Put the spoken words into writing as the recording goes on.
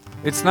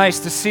It's nice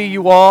to see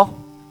you all.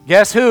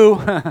 Guess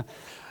who?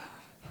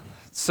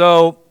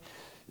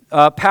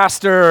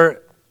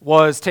 Pastor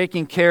was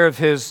taking care of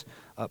his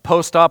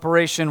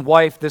post-operation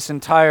wife this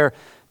entire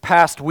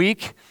past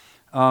week.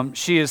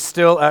 She is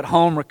still at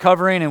home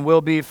recovering and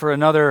will be for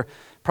another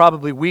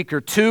probably week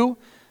or two.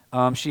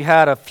 She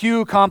had a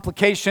few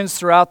complications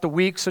throughout the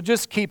week, so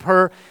just keep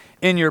her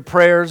in your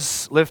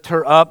prayers. Lift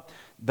her up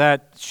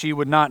that she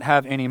would not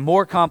have any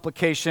more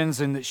complications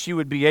and that she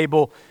would be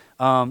able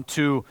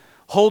to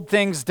hold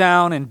things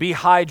down and be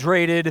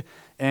hydrated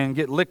and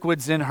get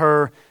liquids in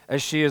her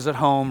as she is at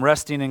home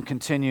resting and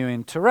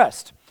continuing to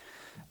rest.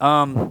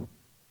 Also,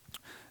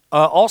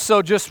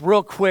 just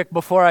real quick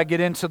before I get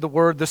into the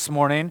word this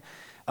morning,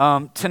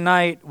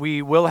 tonight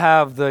we will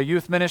have the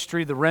youth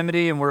ministry, The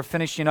Remedy, and we're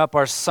finishing up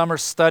our summer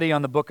study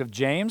on the book of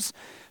James.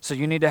 So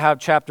you need to have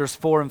chapters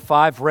 4 and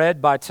 5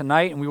 read by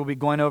tonight, and we will be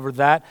going over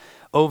that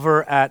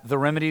over at The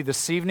Remedy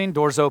this evening.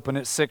 Doors open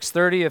at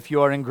 6:30 if you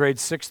are in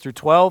grades 6 through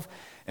 12.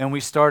 And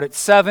we start at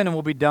 7, and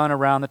we'll be done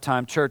around the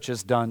time church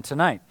is done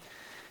tonight.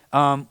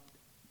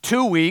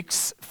 2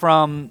 weeks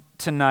from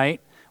tonight,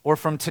 or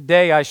from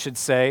today, I should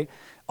say,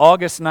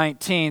 August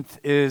 19th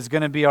is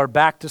going to be our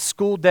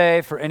back-to-school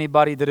day for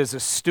anybody that is a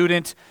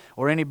student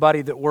or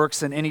anybody that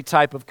works in any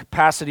type of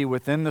capacity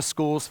within the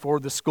schools, for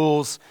the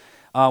schools.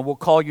 We'll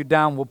call you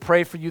down. We'll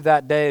pray for you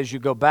that day as you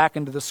go back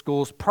into the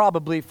schools,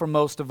 probably for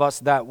most of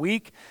us that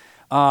week,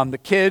 the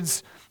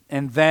kids.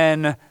 And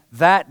then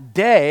that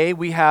day,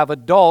 we have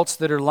adults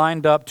that are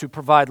lined up to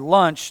provide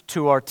lunch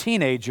to our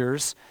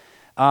teenagers.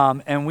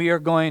 And we are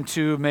going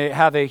to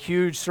have a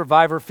huge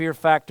Survivor Fear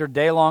Factor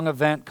day-long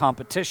event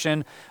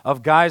competition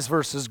of guys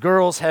versus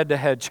girls,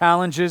 head-to-head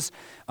challenges.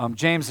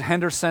 James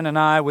Henderson and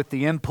I, with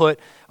the input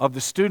of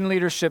the student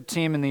leadership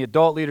team and the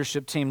adult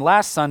leadership team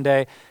last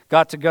Sunday,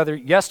 got together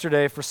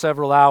yesterday for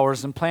several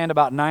hours and planned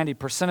about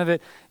 90% of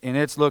it, and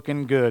it's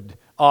looking good.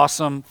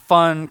 Awesome,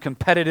 fun,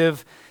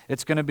 competitive.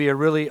 It's going to be a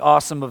really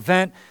awesome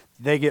event.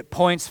 They get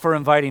points for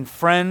inviting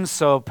friends,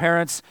 so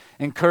parents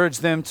encourage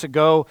them to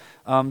go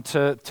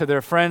to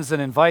their friends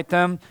and invite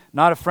them.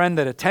 Not a friend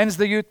that attends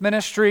the youth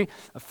ministry,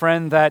 a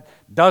friend that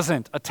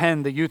doesn't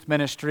attend the youth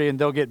ministry, and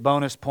they'll get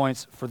bonus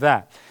points for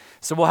that.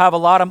 So we'll have a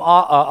lot of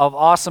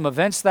awesome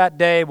events that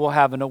day. We'll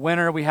have a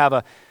winner. We have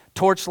a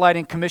torch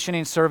lighting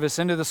commissioning service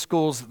into the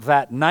schools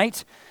that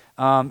night,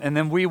 and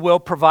then we will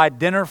provide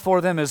dinner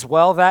for them as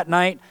well that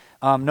night.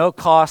 No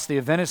cost. The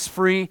event is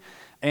free,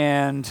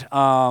 and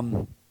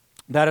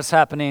that is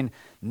happening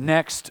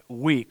next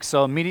week.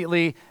 So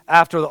immediately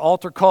after the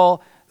altar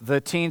call, the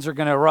teens are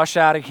going to rush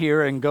out of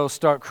here and go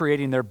start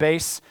creating their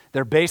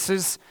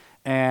bases,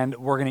 and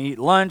we're going to eat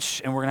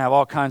lunch, and we're going to have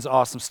all kinds of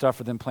awesome stuff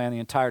for them planned the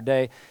entire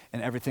day,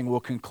 and everything will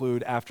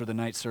conclude after the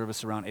night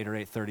service around 8 or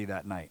 8:30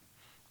 that night.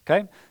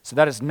 Okay? So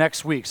that is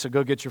next week, so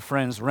go get your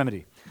friends'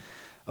 Remedy.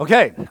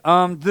 Okay,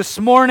 this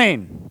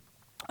morning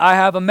I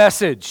have a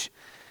message.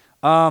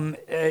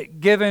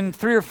 Given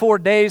 3 or 4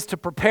 days to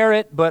prepare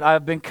it, but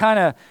I've been kind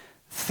of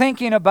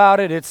thinking about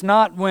it. It's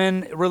not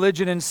when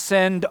religion and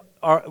sin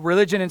are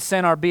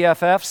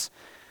BFFs.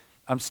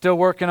 I'm still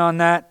working on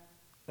that.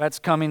 That's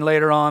coming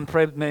later on,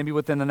 maybe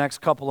within the next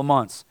couple of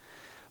months.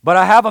 But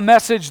I have a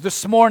message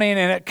this morning,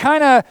 and it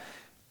kind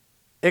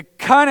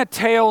of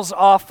tails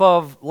off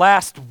of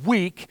last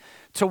week,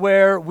 to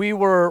where we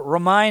were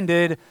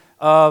reminded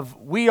of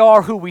we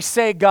are who we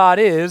say God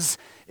is.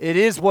 It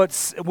is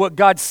what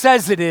God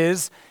says it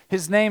is.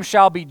 His name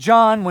shall be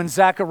John. When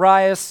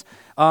Zacharias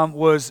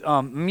was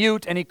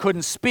mute and he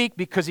couldn't speak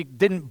because he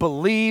didn't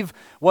believe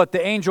what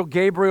the angel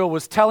Gabriel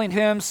was telling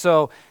him,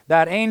 so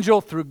that angel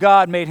through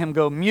God made him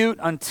go mute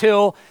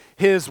until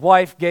his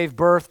wife gave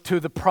birth to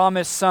the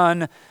promised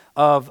son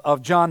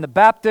of John the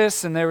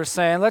Baptist. And they were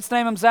saying, let's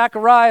name him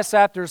Zacharias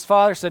after his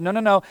father. Said,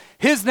 no,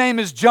 his name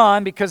is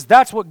John, because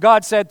that's what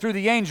God said through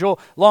the angel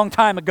long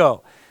time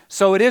ago.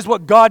 So it is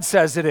what God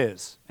says it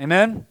is.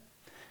 Amen?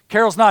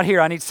 Carol's not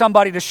here. I need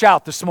somebody to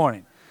shout this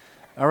morning.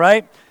 All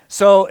right?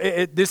 So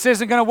this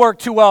isn't going to work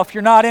too well if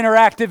you're not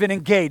interactive and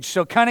engaged.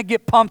 So kind of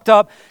get pumped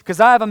up, because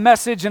I have a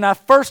message. And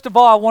first of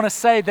all, I want to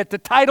say that the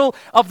title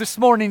of this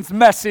morning's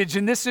message,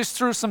 and this is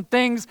through some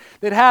things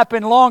that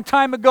happened a long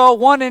time ago.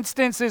 One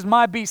instance is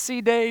my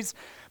BC days,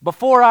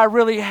 before I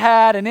really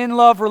had an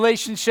in-love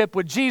relationship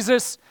with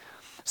Jesus.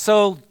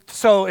 So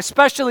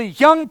especially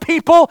young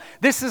people,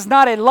 this is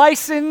not a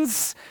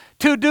license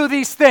to do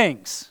these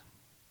things.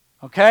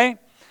 Okay?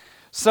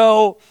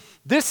 So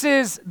this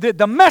is,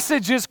 the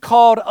message is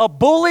called A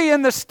Bully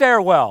in the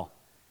Stairwell.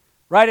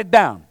 Write it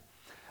down.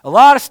 A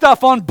lot of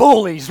stuff on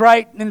bullies,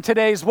 right, in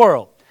today's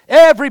world.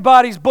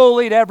 Everybody's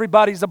bullied,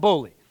 everybody's a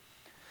bully.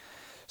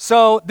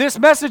 So this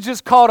message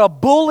is called A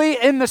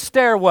Bully in the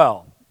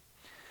Stairwell.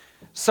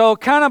 So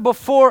kind of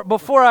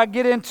before I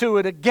get into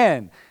it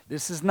again,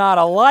 this is not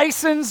a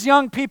license,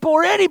 young people,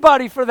 or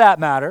anybody for that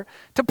matter,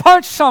 to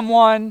punch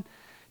someone,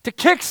 to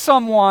kick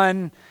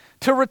someone,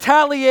 to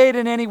retaliate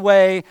in any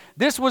way.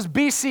 This was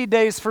BC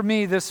days for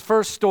me, this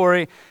first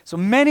story. So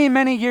many,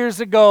 many years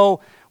ago,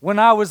 when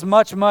I was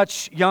much,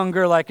 much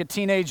younger, like a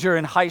teenager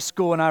in high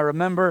school, and I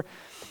remember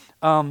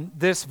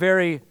this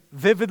very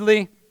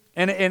vividly,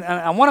 and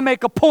I want to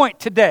make a point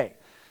today,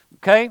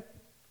 okay?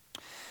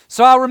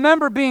 So I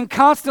remember being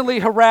constantly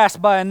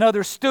harassed by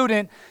another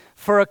student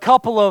for a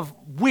couple of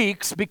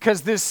weeks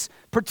because this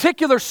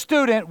particular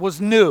student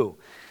was new.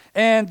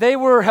 And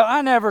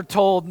I never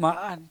told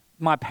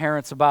my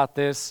parents about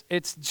this.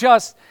 It's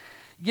just,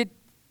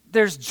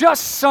 there's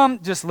just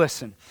just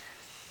listen.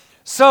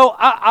 So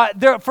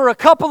there for a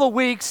couple of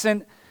weeks,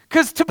 and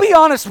because to be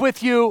honest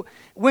with you,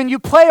 when you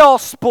play all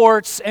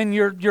sports and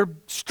you're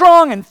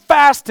strong and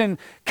fast and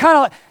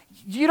kind of,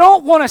 you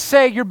don't want to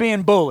say you're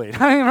being bullied,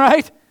 I mean,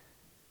 right?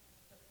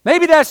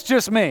 Maybe that's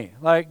just me.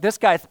 Like, this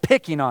guy's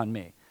picking on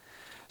me.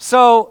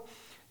 So,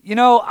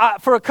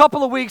 for a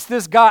couple of weeks,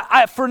 this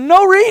guy, for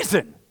no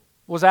reason,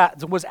 was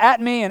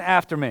at me and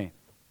after me,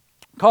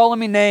 calling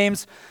me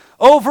names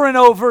over and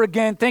over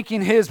again,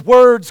 thinking his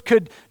words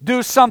could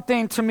do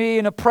something to me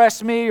and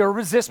oppress me or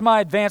resist my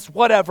advance,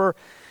 whatever.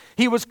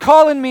 He was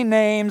calling me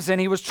names,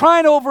 and he was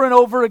trying over and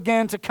over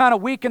again to kind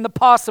of weaken the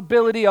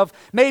possibility of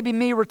maybe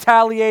me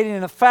retaliating.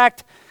 And the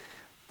fact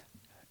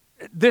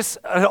this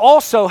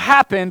also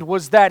happened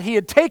was that he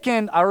had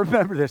taken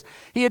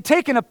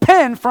a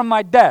pen from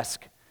my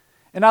desk.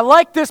 And I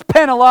liked this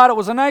pen a lot. It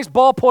was a nice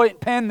ballpoint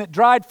pen that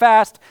dried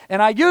fast,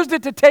 and I used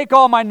it to take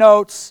all my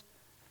notes,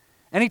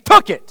 and he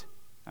took it.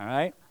 All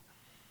right?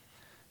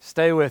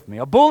 Stay with me.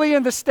 A bully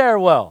in the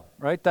stairwell.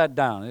 Write that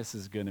down. This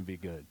is going to be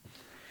good.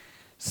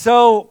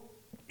 So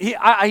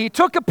he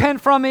took a pen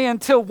from me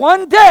until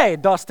one day,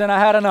 Dustin, I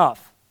had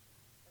enough.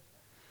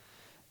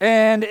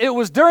 And it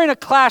was during a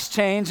class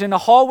change, and the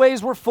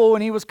hallways were full,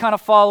 and he was kind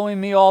of following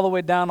me all the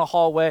way down the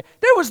hallway.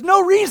 There was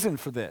no reason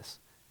for this.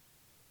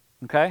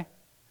 Okay?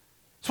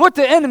 It's what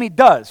the enemy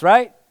does,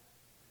 right?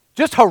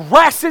 Just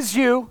harasses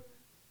you.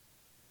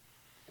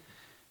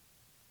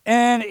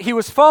 And he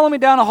was following me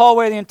down the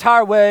hallway the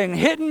entire way and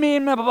hitting me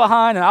in the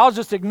behind, and I was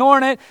just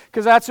ignoring it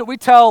because that's what we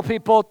tell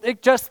people.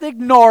 Just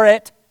ignore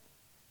it.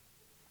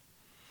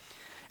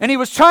 And he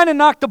was trying to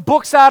knock the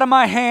books out of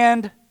my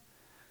hand.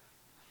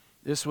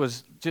 This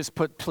was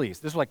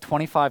like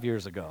 25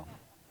 years ago,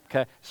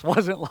 okay? This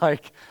wasn't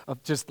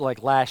just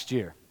like last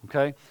year,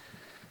 okay?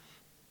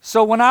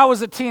 So when I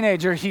was a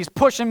teenager, he's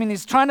pushing me and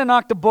he's trying to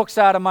knock the books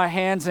out of my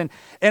hands, and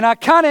I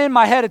kind of in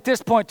my head at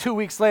this point, 2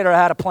 weeks later, I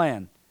had a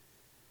plan.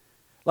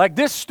 Like,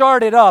 this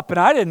started up, and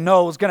I didn't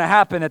know it was going to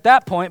happen at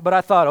that point, but I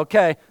thought,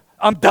 okay,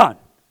 I'm done.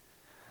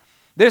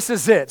 This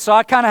is it. So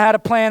I kind of had a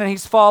plan, and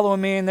he's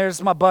following me, and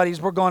there's my buddies.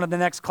 We're going to the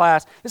next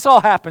class. This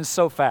all happens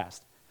so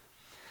fast.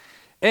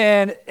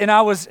 And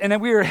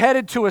then we were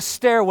headed to a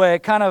stairway,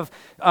 kind of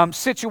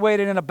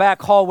situated in a back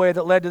hallway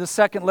that led to the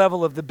second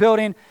level of the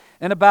building.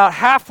 And about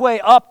halfway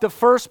up the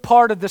first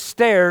part of the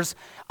stairs,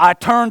 I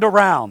turned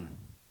around.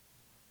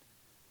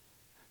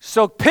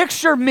 So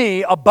picture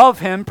me above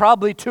him,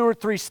 probably 2 or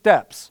 3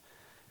 steps,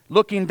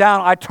 looking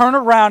down. I turn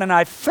around and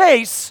I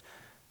face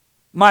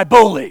my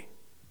bully.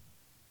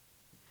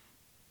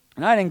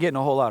 And I didn't get in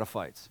a whole lot of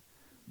fights,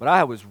 but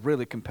I was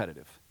really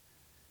competitive.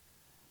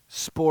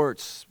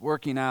 Sports,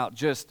 working out,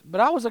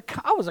 but I was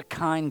a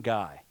kind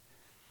guy.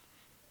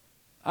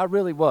 I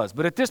really was.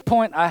 But at this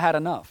point, I had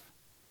enough.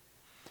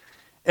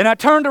 And I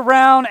turned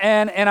around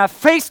and I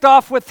faced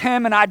off with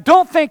him, and I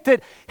don't think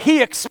that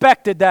he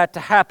expected that to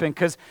happen,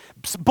 because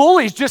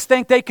bullies just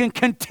think they can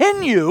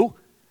continue,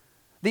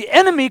 the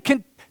enemy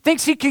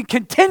thinks he can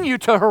continue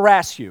to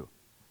harass you.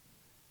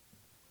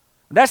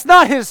 That's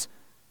not his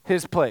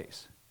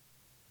place.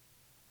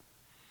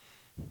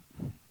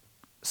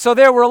 So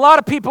there were a lot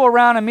of people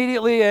around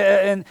immediately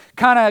and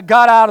kind of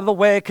got out of the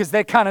way because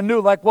they kind of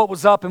knew like what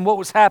was up and what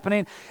was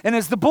happening. And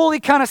as the bully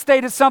kind of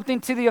stated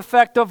something to the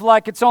effect of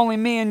like, it's only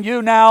me and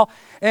you now,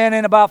 and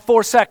in about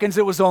 4 seconds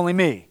it was only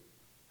me.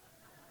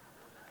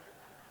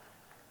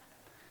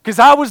 Because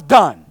I was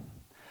done.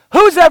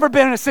 Who's ever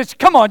been in a situation,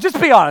 come on, just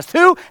be honest,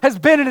 who has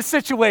been in a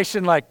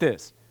situation like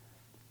this?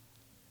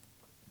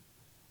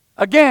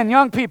 Again,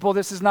 young people,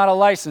 this is not a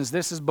license,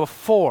 this is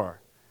before.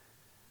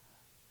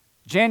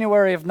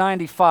 January of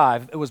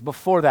 95, it was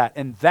before that,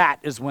 and that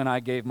is when I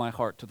gave my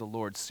heart to the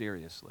Lord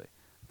seriously,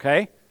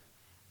 okay?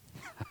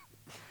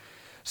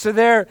 So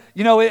there,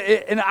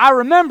 and I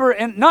remember,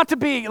 and not to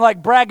be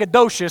like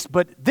braggadocious,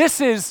 but this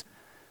is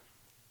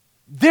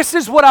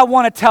what I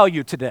want to tell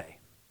you today,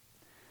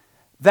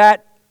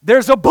 that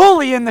there's a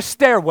bully in the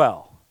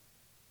stairwell,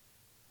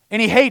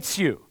 and he hates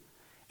you,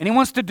 and he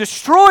wants to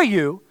destroy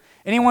you,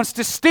 and he wants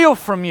to steal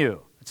from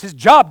you. It's his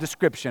job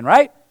description,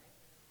 right?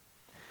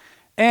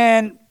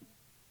 And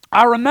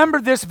I remember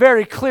this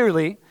very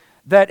clearly,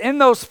 that in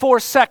those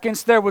 4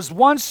 seconds, there was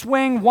one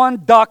swing,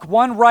 one duck,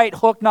 one right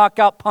hook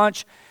knockout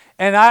punch,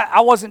 and I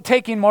wasn't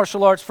taking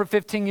martial arts for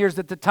 15 years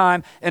at the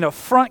time, and a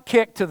front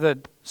kick to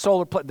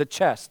the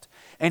chest,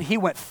 and he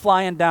went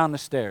flying down the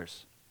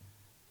stairs.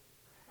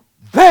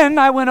 Then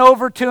I went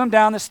over to him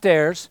down the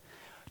stairs,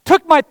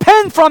 took my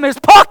pen from his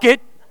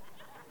pocket,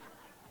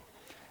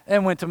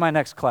 and went to my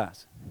next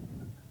class.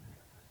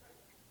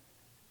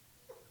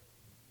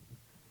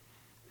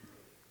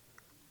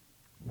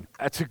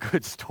 That's a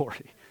good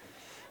story.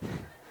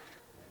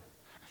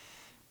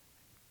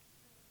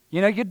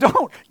 You know, you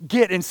don't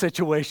get in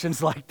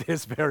situations like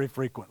this very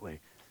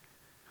frequently.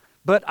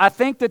 But I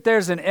think that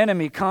there's an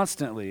enemy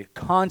constantly,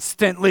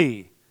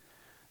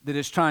 that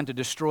is trying to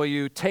destroy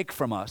you, take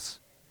from us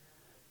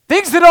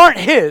things that aren't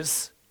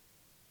his,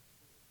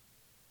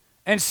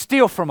 and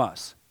steal from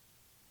us.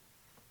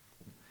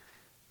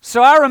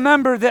 So I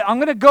remember that I'm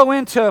going to go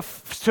into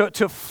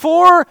to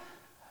 4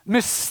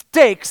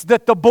 mistakes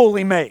that the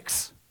bully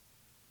makes.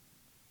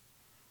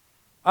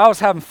 I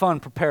was having fun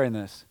preparing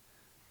this.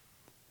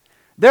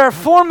 There are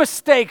 4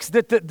 mistakes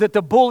that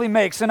the bully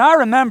makes. And I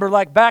remember,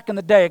 like back in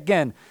the day,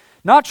 again,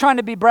 not trying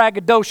to be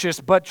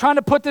braggadocious, but trying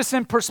to put this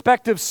in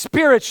perspective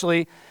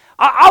spiritually,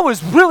 I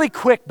was really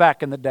quick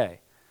back in the day.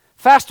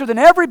 Faster than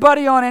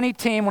everybody on any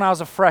team when I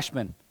was a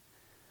freshman.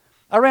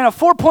 I ran a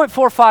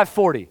 4.45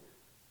 40.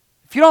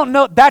 If you don't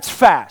know, that's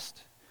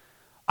fast.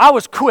 I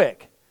was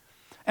quick.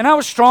 And I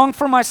was strong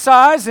for my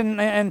size,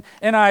 and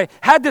I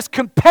had this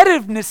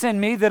competitiveness in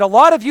me that a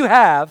lot of you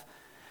have,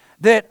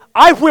 that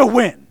I will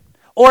win.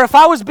 Or if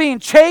I was being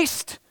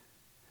chased,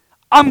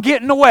 I'm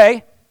getting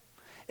away.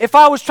 If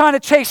I was trying to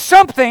chase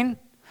something,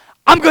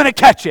 I'm going to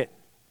catch it.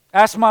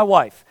 Ask my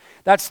wife.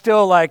 That's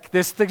still like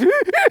this thing,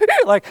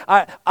 like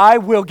I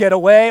will get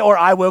away or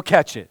I will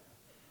catch it.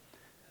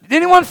 Did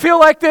anyone feel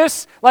like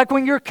this? Like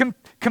when you're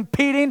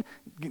competing?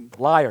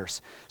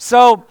 Liars.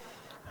 So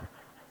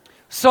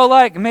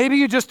like maybe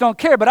you just don't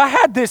care, but I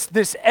had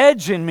this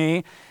edge in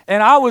me,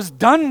 and I was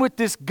done with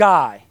this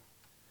guy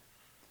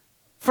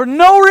for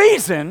no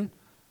reason,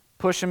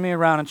 pushing me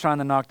around and trying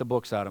to knock the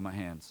books out of my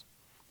hands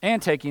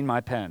and taking my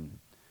pen.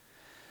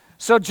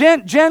 So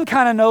Jen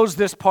kind of knows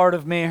this part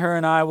of me. Her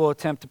and I will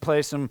attempt to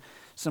play some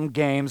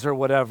games or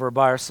whatever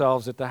by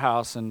ourselves at the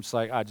house, and it's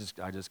like I just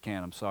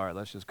can't. I'm sorry.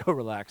 Let's just go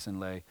relax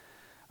and lay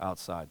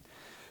outside.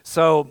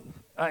 So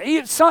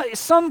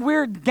some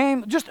weird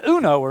game, just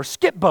Uno or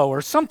Skip-Bo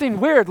or something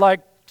weird, like,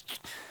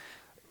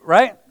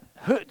 right?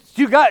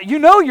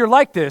 You're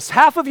like this.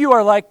 Half of you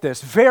are like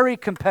this, very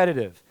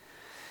competitive.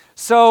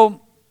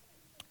 So,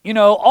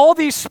 all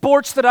these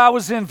sports that I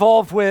was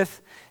involved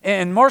with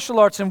in martial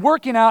arts and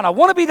working out, and I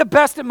want to be the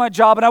best at my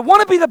job, and I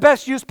want to be the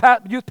best youth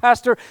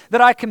pastor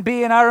that I can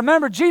be. And I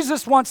remember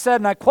Jesus once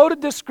said, and I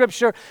quoted this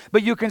scripture,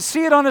 but you can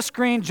see it on the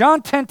screen,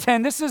 John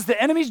 10:10. This is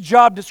the enemy's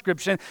job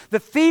description. The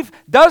thief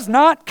does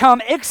not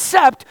come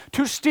except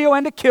to steal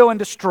and to kill and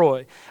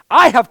destroy.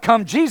 I have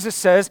come, Jesus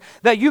says,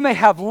 that you may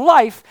have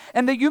life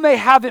and that you may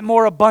have it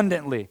more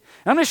abundantly.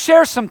 I'm going to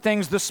share some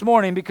things this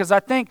morning because I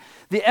think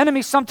the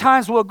enemy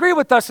sometimes will agree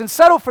with us and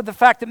settle for the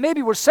fact that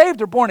maybe we're saved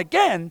or born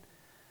again.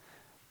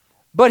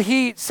 But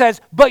he says,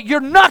 but you're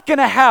not going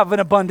to have an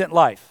abundant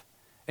life.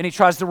 And he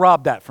tries to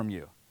rob that from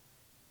you.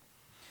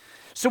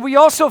 So we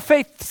also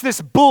face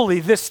this bully,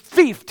 this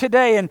thief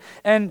today,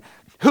 and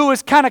who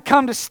has kind of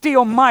come to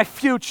steal my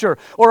future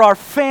or our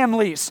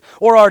families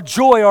or our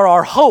joy or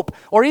our hope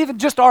or even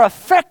just our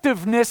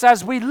effectiveness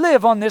as we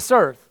live on this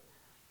earth.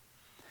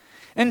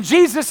 And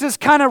Jesus is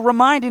kind of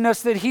reminding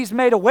us that he's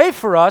made a way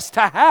for us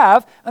to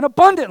have an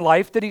abundant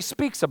life that he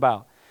speaks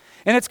about.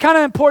 And it's kind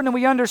of important that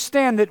we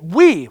understand that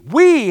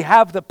we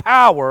have the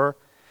power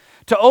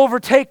to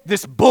overtake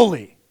this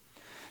bully,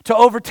 to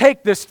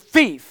overtake this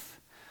thief,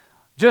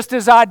 just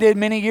as I did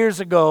many years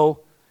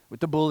ago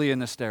with the bully in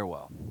the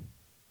stairwell.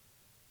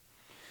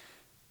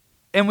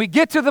 And we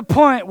get to the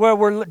point where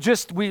we're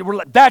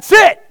that's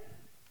it.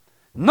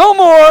 No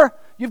more.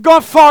 You've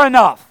gone far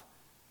enough.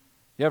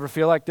 You ever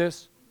feel like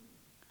this?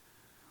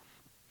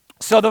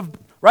 So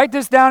write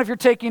this down if you're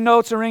taking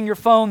notes or in your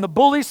phone. The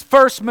bully's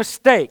first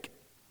mistake.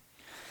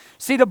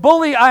 See, the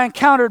bully I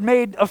encountered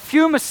made a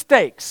few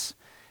mistakes,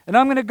 and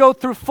I'm going to go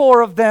through 4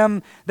 of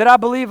them that I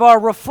believe are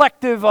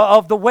reflective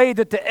of the way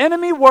that the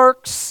enemy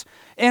works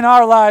in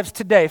our lives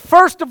today.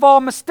 First of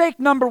all,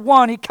 mistake number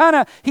 1,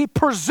 he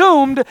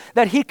presumed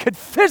that he could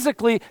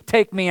physically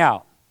take me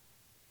out.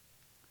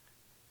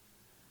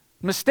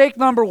 Mistake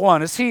number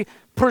 1 is he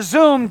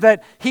presumed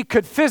that he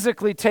could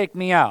physically take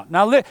me out.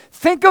 Now,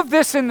 think of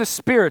this in the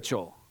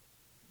spiritual,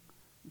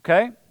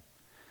 okay?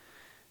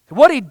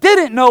 What he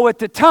didn't know at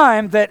the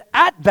time, that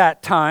at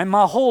that time,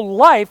 my whole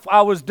life,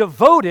 I was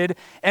devoted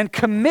and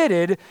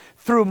committed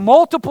through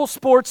multiple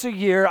sports a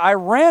year. I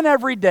ran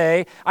every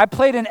day. I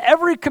played in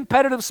every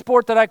competitive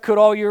sport that I could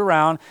all year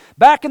round.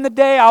 Back in the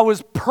day, I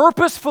was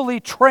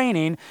purposefully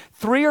training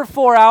 3 or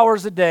 4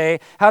 hours a day,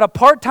 had a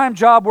part-time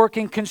job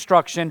working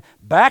construction.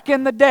 Back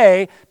in the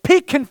day,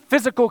 peak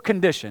physical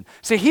condition.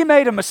 See, he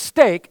made a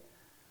mistake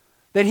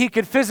that he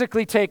could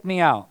physically take me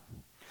out.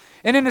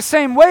 And in the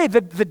same way, the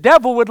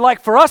devil would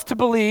like for us to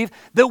believe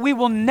that we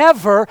will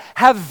never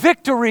have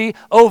victory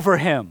over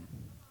him.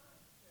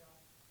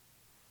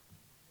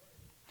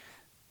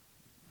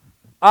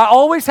 I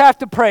always have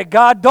to pray,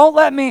 God, don't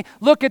let me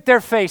look at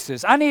their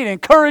faces. I need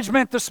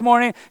encouragement this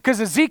morning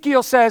because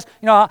Ezekiel says,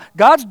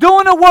 God's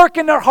doing a work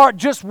in their heart,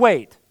 just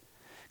wait.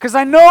 Because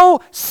I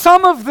know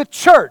some of the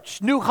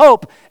church, New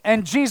Hope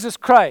and Jesus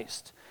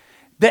Christ,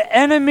 the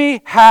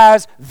enemy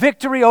has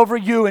victory over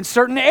you in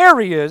certain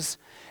areas,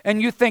 and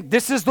you think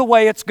this is the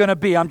way it's going to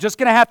be. I'm just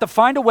going to have to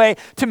find a way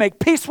to make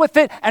peace with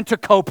it and to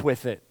cope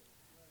with it.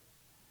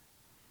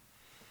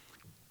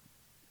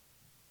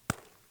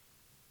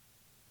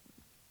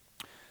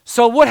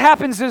 So what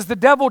happens is the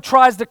devil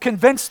tries to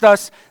convince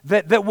us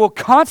that we'll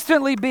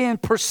constantly be in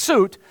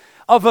pursuit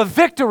of a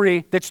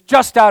victory that's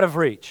just out of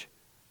reach.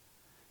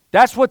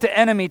 That's what the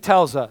enemy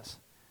tells us.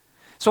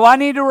 So I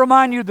need to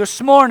remind you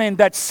this morning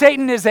that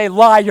Satan is a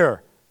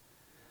liar.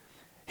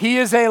 He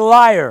is a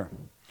liar.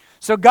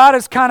 So God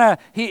is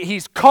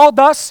he's called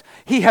us,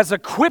 he has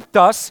equipped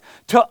us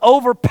to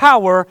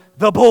overpower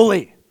the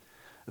bully,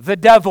 the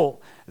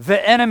devil,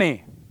 the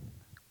enemy.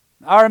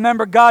 I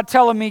remember God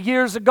telling me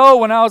years ago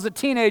when I was a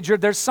teenager,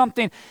 there's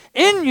something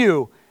in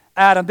you,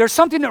 Adam. There's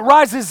something that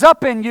rises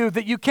up in you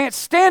that you can't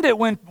stand it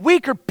when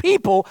weaker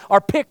people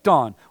are picked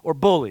on or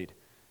bullied.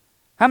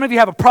 How many of you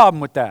have a problem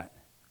with that?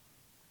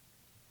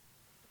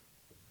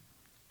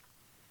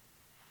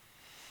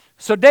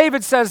 So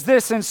David says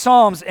this in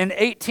Psalms in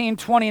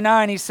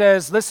 18:29. He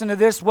says, listen to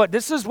this.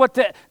 This is what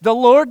the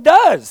Lord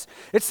does.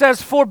 It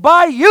says, for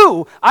by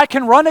you I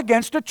can run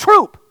against a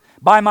troop.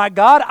 By my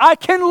God, I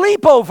can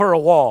leap over a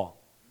wall.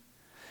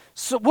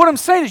 So what I'm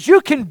saying is you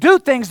can do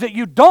things that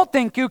you don't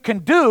think you can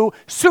do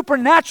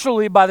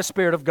supernaturally by the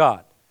Spirit of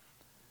God.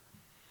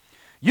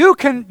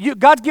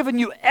 God's given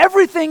you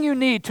everything you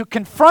need to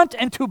confront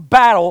and to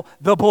battle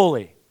the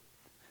bully,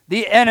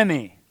 the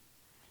enemy.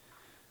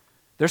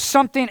 There's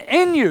something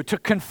in you to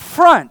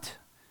confront,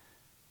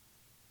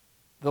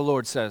 the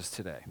Lord says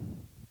today.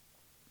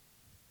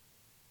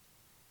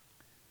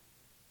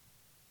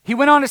 He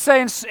went on to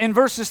say in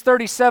verses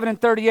 37 and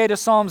 38 of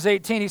Psalms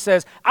 18, he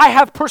says, I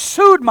have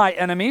pursued my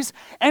enemies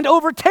and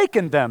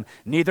overtaken them.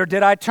 Neither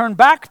did I turn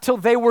back till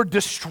they were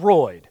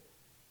destroyed.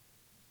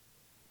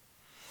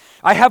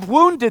 I have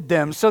wounded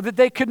them so that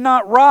they could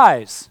not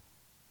rise.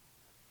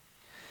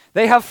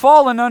 They have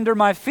fallen under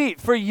my feet,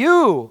 for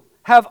you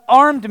have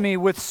armed me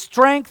with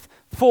strength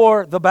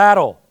for the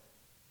battle.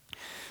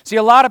 See,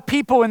 a lot of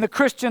people in the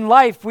Christian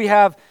life, we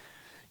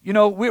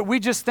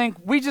just think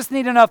we just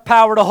need enough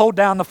power to hold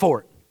down the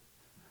fort.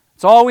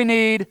 It's all we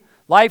need.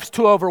 Life's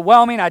too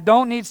overwhelming. I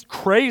don't need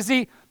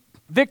crazy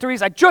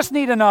victories. I just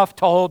need enough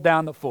to hold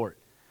down the fort.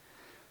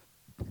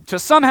 To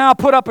somehow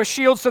put up a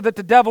shield so that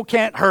the devil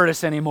can't hurt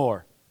us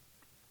anymore.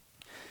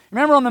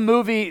 Remember on the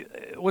movie,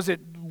 was it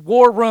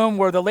War Room,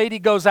 where the lady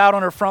goes out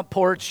on her front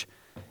porch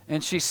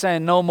and she's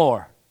saying, no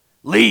more.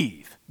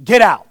 Leave.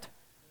 Get out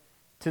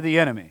to the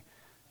enemy.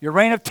 Your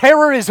reign of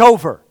terror is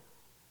over.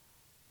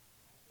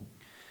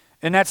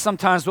 And that's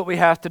sometimes what we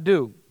have to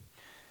do.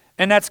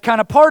 And that's kind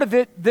of part of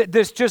it.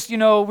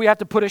 We have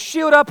to put a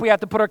shield up. We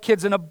have to put our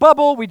kids in a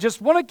bubble. We just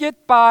want to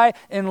get by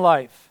in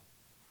life.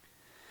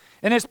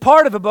 And it's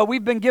part of it, but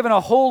we've been given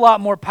a whole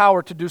lot more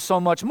power to do so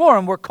much more.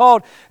 And we're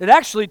called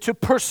actually to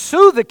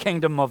pursue the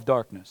kingdom of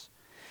darkness.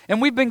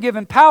 And we've been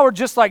given power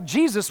just like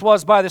Jesus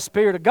was by the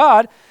Spirit of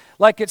God,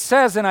 like it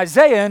says in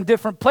Isaiah in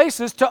different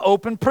places, to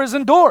open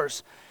prison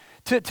doors,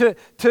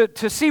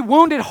 to see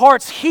wounded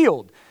hearts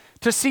healed,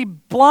 to see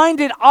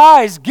blinded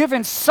eyes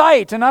given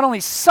sight, and not only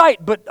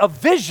sight, but a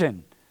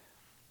vision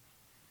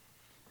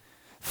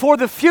for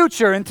the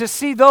future, and to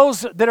see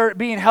those that are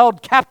being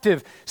held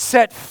captive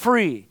set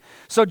free.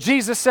 So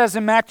Jesus says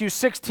in Matthew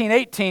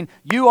 16:18,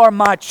 you are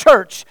my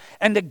church,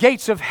 and the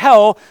gates of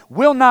hell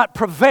will not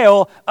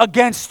prevail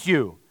against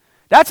you.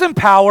 That's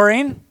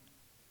empowering.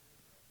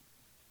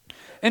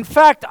 In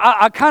fact,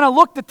 I kind of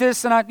looked at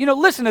this, and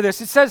listen to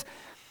this. It says,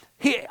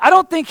 I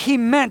don't think he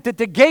meant that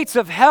the gates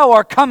of hell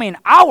are coming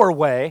our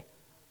way.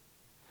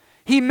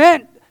 He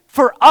meant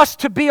for us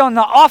to be on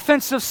the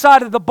offensive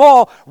side of the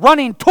ball,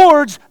 running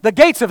towards the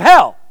gates of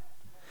hell.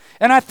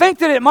 And I think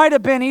that it might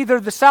have been either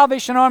the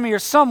Salvation Army or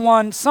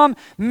some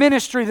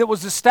ministry that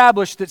was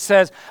established that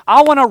says,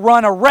 I want to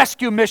run a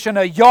rescue mission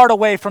a yard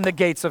away from the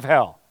gates of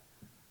hell.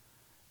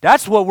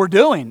 That's what we're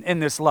doing in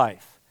this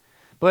life.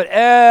 But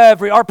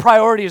our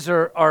priorities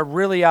are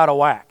really out of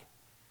whack.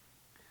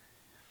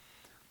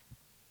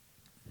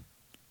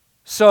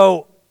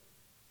 So,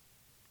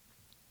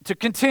 to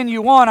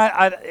continue on,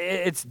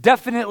 it's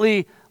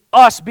definitely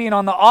us being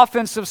on the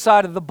offensive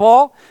side of the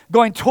ball,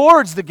 going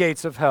towards the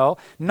gates of hell,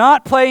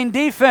 not playing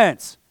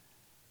defense.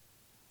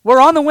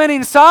 We're on the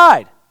winning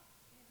side.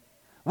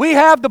 We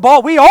have the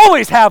ball. We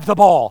always have the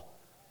ball.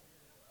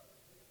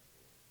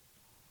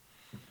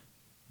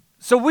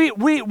 So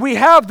we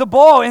have the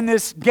ball in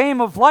this game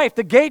of life.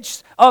 The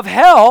gates of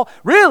hell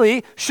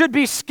really should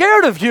be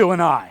scared of you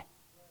and I.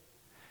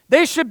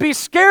 They should be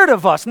scared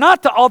of us,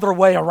 not the other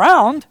way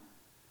around.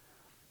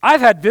 I've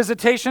had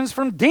visitations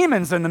from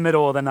demons in the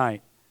middle of the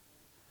night.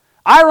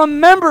 I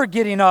remember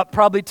getting up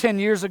probably 10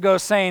 years ago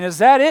saying, is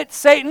that it,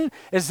 Satan?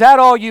 Is that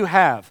all you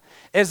have?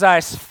 As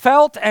I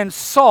felt and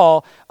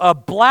saw a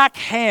black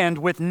hand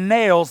with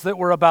nails that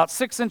were about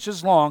 6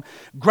 inches long,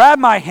 grab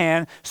my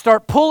hand,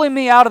 start pulling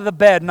me out of the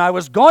bed, and I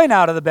was going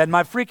out of the bed. Am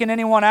I freaking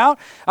anyone out?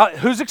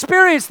 Who's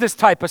experienced this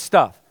type of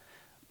stuff?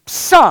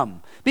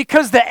 Some.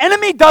 Because the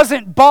enemy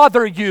doesn't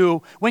bother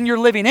you when you're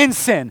living in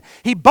sin.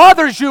 He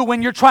bothers you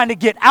when you're trying to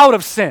get out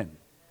of sin.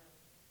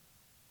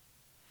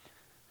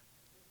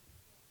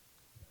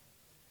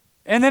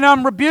 And then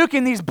I'm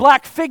rebuking these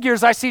black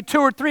figures. I see 2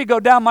 or 3 go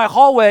down my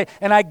hallway,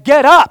 and I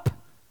get up,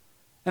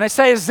 And I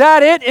say, is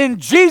that it? In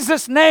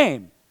Jesus'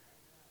 name.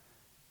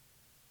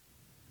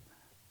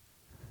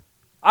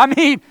 I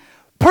mean,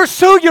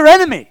 pursue your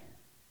enemy.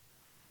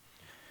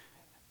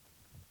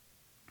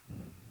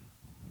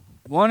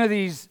 One of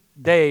these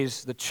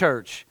days, the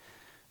church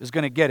is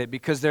going to get it,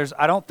 because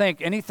I don't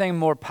think anything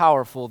more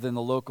powerful than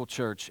the local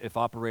church if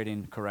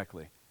operating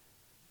correctly.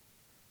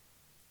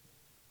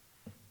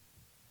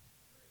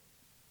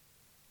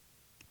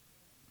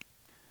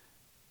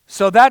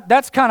 So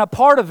that's kind of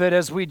part of it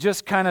as we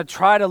just kind of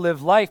try to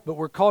live life, but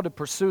we're called to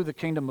pursue the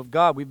kingdom of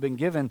God. We've been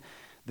given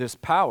this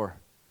power.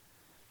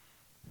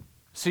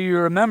 So you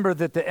remember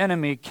that the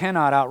enemy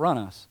cannot outrun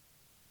us.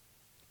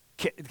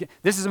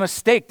 This is a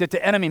mistake that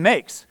the enemy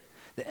makes.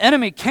 The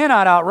enemy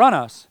cannot outrun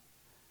us.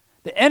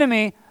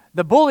 The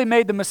bully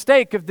made the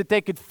mistake of that they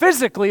could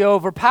physically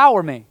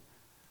overpower me.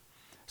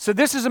 So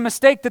this is a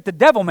mistake that the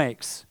devil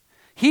makes.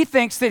 He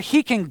thinks that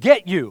he can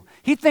get you.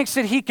 He thinks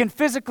that he can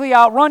physically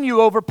outrun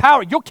you,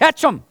 overpower. You'll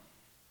catch him.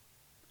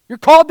 You're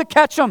called to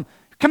catch him.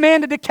 You're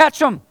commanded to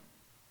catch him.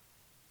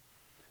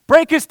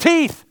 Break his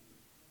teeth.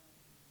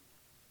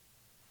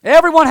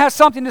 Everyone has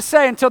something to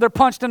say until they're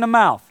punched in the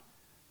mouth.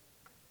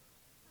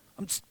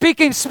 I'm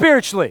speaking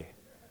spiritually.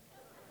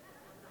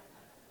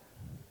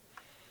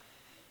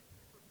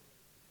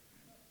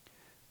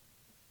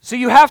 So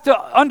you have to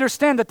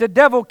understand that the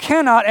devil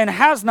cannot and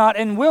has not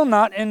and will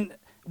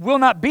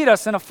not beat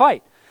us in a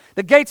fight.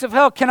 The gates of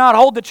hell cannot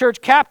hold the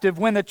church captive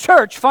when the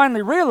church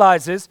finally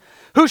realizes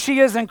who she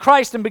is in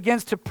Christ and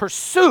begins to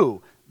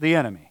pursue the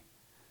enemy.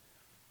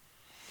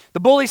 The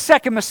bully's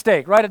second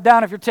mistake, write it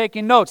down if you're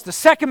taking notes. The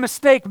second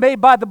mistake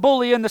made by the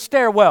bully in the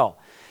stairwell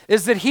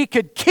is that he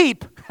could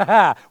keep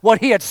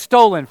what he had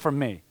stolen from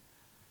me.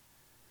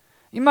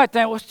 You might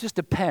think, well, it's just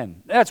a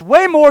pen. That's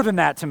way more than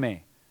that to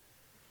me.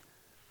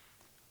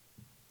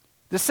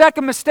 The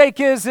second mistake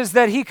is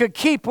that he could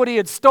keep what he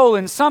had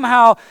stolen,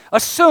 somehow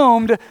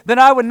assumed that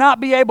I would not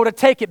be able to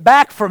take it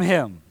back from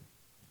him.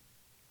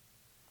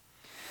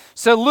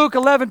 So Luke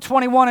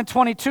 11:21 and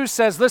 22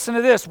 says, listen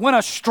to this, when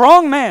a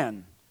strong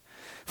man,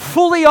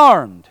 fully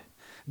armed,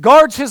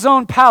 guards his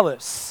own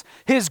palace,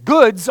 his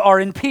goods are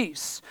in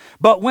peace.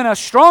 But when a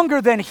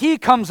stronger than he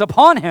comes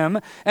upon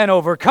him and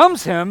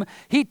overcomes him,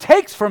 he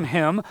takes from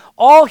him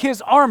all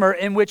his armor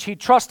in which he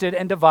trusted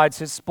and divides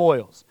his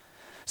spoils.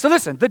 So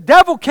listen, the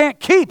devil can't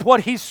keep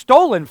what he's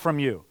stolen from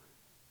you.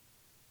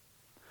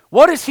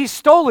 What has he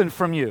stolen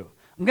from you?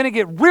 I'm going to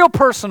get real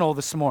personal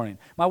this morning.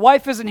 My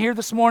wife isn't here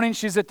this morning.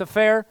 She's at the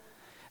fair.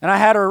 And I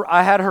had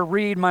her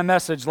read my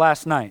message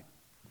last night.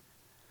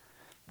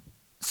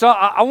 So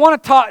I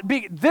want to talk,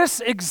 this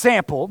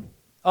example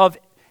of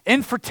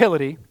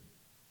infertility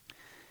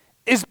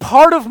is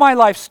part of my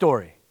life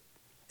story.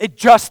 It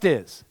just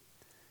is.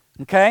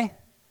 Okay?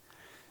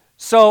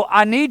 So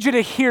I need you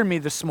to hear me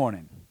this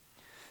morning.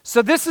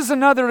 So this is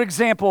another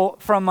example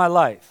from my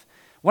life.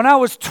 When I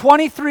was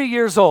 23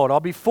 years old,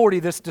 I'll be 40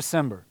 this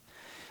December.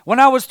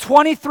 When I was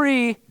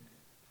 23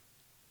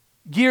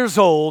 years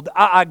old,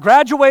 I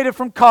graduated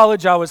from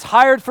college. I was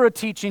hired for a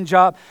teaching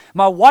job.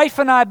 My wife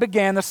and I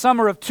began the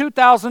summer of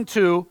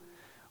 2002.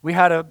 We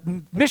had a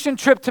mission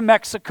trip to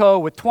Mexico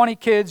with 20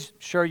 kids.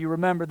 Sure you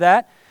remember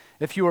that,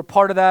 if you were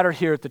part of that or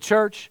here at the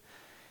church.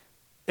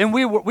 And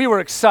we were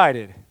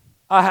excited.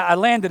 I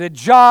landed a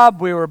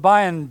job. We were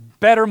buying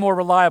better, more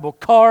reliable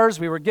cars.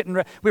 We were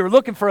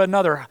looking for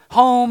another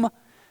home. It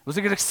was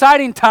an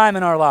exciting time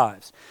in our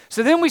lives.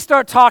 So then we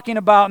start talking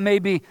about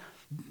maybe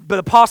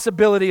the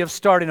possibility of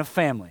starting a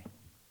family.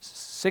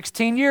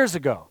 16 years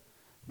ago,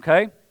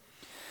 okay?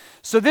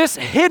 So this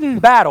hidden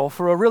battle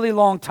for a really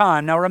long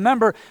time. Now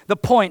remember, the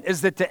point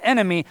is that the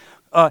enemy,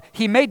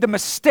 he made the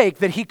mistake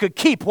that he could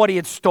keep what he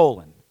had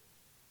stolen,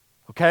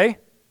 okay?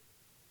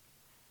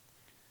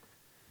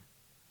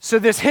 So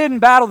this hidden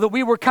battle that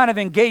we were kind of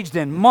engaged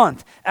in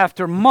month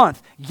after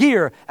month,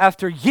 year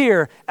after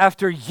year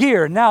after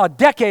year. Now a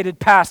decade had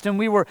passed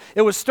and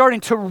it was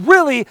starting to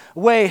really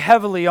weigh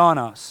heavily on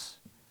us.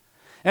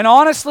 And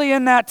honestly,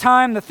 in that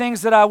time, the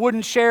things that I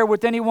wouldn't share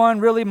with anyone,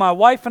 really my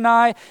wife and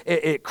I,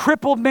 it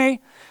crippled me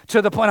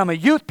to the point. I'm a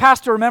youth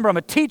pastor. Remember, I'm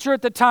a teacher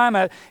at the time.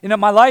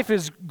 My life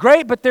is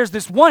great, but there's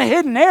this one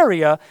hidden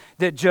area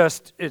that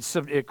just,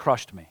 it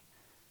crushed me.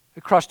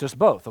 It crushed us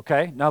both,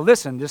 okay? Now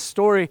listen, this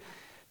story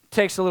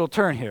takes a little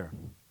turn here.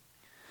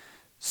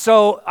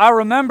 So I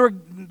remember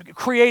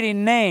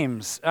creating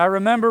names. I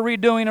remember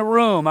redoing a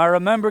room. I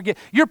remember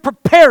you're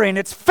preparing.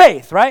 It's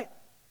faith, right?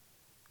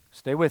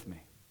 Stay with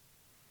me.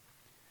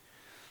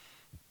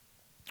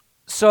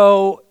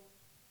 So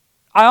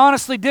I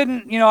honestly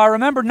didn't, I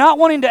remember not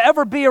wanting to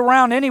ever be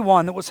around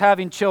anyone that was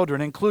having children,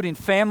 including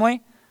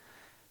family,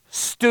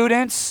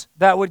 students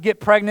that would get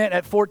pregnant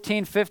at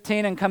 14,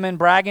 15 and come in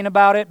bragging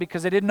about it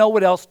because they didn't know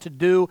what else to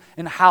do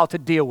and how to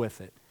deal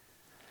with it.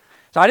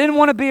 So I didn't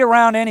want to be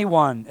around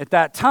anyone at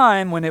that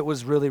time when it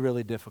was really,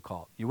 really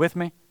difficult. You with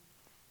me?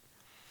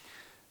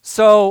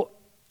 So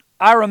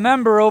I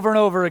remember over and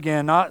over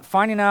again not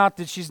finding out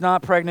that she's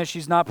not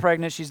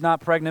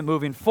pregnant,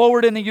 moving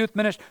forward in the youth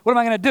ministry. What am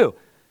I going to do?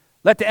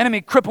 Let the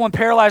enemy cripple and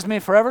paralyze me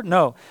forever?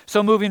 No.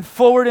 So moving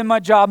forward in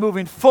my job,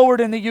 moving forward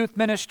in the youth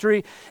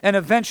ministry, and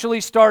eventually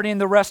starting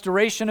the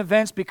restoration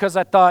events because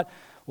I thought,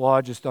 well,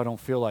 I don't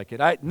feel like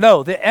it.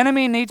 No, the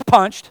enemy needs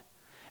punched,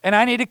 and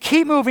I need to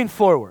keep moving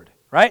forward,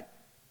 right?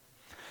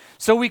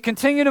 So we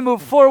continue to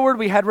move forward.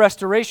 We had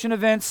restoration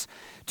events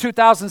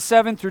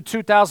 2007 through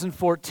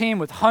 2014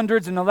 with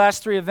hundreds, and the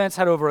last 3 events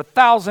had over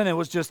 1,000.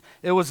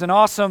 It was an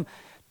awesome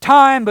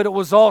time, but it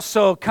was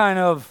also kind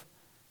of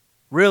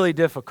really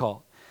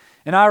difficult.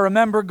 And I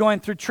remember going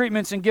through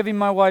treatments and giving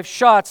my wife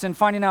shots and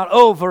finding out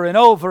over and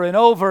over and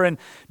over and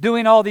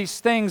doing all these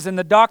things. And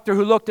the doctor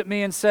who looked at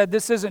me and said,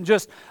 this isn't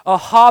just a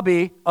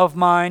hobby of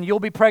mine. You'll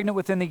be pregnant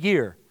within a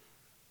year.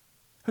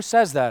 Who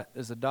says that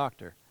as a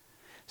doctor?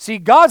 See,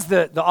 God's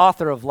the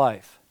author of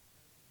life,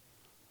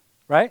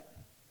 right?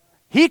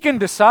 He can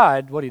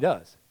decide what he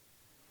does.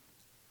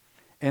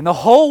 And the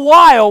whole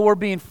while we're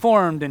being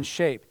formed and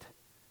shaped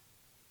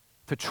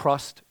to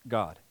trust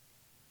God.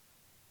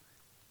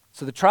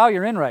 So the trial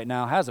you're in right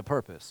now has a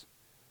purpose.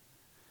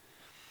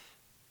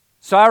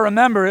 So I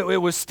remember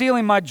it was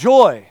stealing my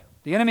joy.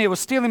 The enemy was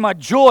stealing my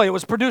joy. It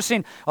was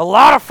producing a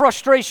lot of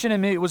frustration in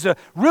me. It was a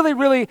really,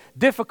 really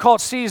difficult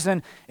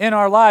season in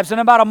our lives.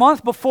 And about a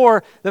month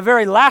before the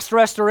very last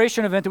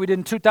restoration event that we did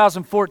in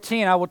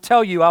 2014, I will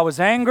tell you, I was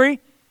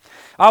angry.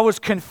 I was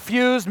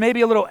confused,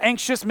 maybe a little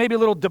anxious, maybe a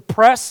little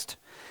depressed.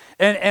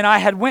 And I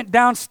had went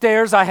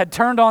downstairs. I had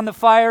turned on the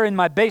fire in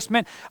my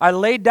basement. I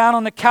laid down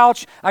on the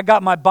couch. I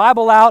got my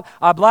Bible out.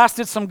 I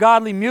blasted some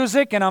godly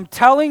music. And I'm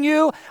telling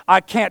you,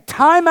 I can't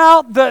time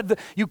out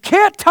you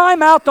can't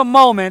time out the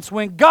moments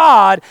when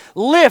God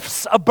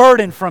lifts a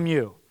burden from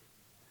you.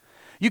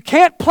 You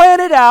can't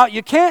plan it out.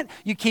 You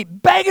keep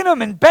begging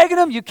him and begging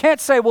him. You can't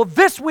say, well,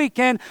 this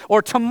weekend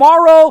or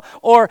tomorrow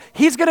or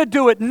he's going to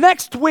do it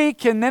next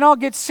week and then I'll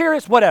get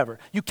serious, whatever.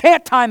 You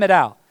can't time it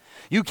out.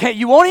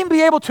 You won't even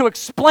be able to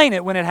explain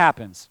it when it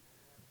happens.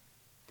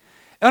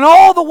 And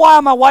all the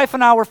while my wife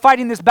and I were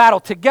fighting this battle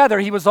together,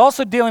 he was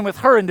also dealing with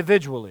her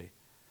individually.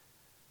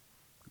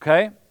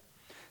 Okay?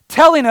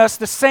 Telling us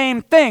the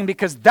same thing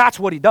because that's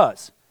what he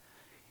does.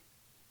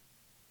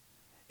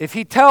 If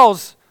he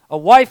tells a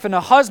wife and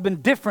a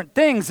husband different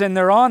things and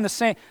they're on the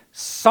same,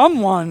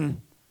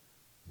 someone,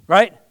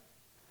 right?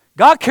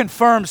 God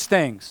confirms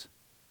things.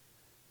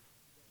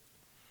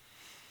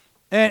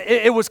 And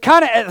it was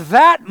kind of at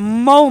that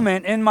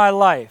moment in my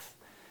life,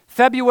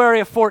 February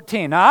of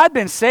 14. Now, I'd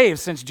been saved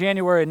since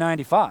January of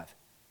 95.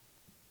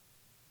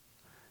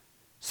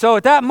 So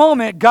at that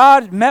moment,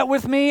 God met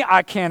with me.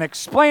 I can't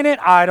explain it.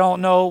 I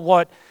don't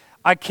know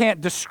I can't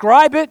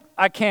describe it.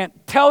 I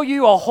can't tell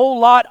you a whole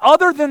lot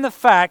other than the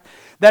fact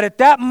that at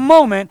that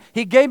moment,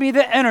 he gave me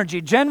the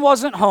energy. Jen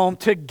wasn't home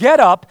to get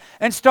up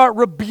and start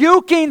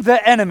rebuking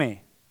the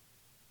enemy.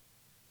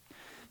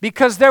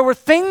 Because there were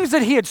things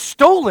that he had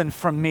stolen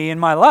from me in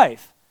my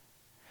life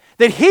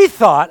that he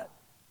thought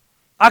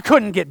I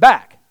couldn't get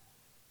back.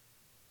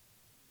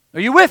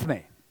 Are you with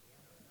me?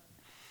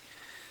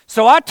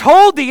 So I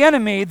told the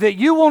enemy that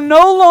you will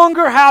no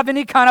longer have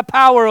any kind of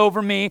power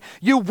over me.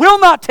 You will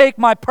not take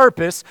my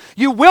purpose.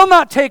 You will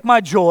not take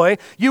my joy.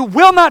 You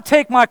will not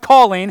take my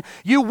calling.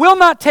 You will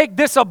not take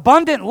this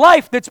abundant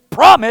life that's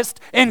promised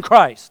in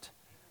Christ.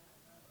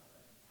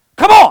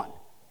 Come on.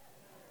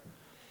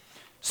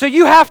 So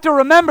you have to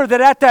remember that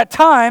at that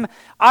time,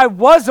 I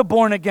was a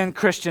born-again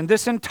Christian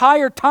this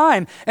entire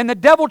time. And the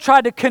devil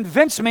tried to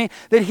convince me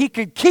that he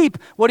could keep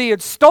what he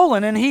had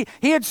stolen. And he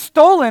had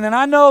stolen, and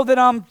I know that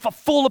I'm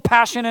full of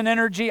passion and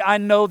energy. I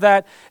know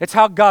that. It's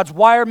how God's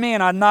wired me,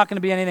 and I'm not going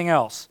to be anything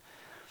else.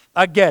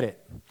 I get it.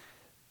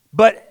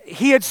 But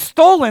he had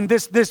stolen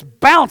this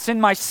bounce in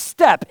my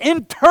step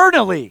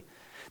internally.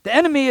 The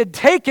enemy had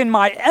taken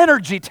my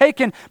energy,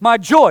 taken my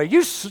joy.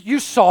 You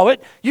saw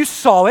it. You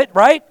saw it,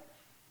 right?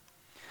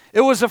 It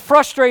was a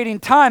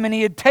frustrating time, and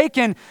he had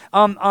taken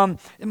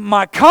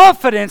my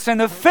confidence and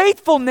the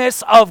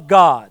faithfulness of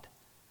God.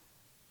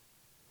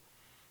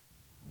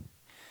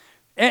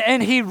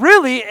 And he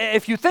really,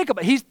 if you think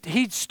about it,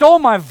 he stole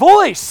my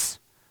voice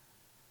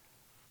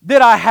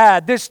that I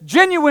had, this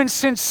genuine,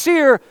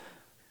 sincere,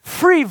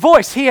 free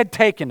voice. He had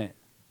taken it.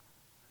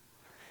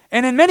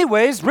 And in many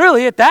ways,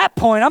 really, at that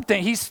point, I'm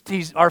thinking,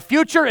 our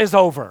future is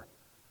over.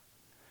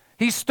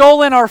 He's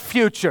stolen our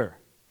future.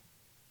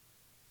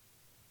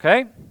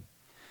 Okay?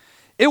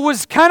 It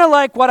was kind of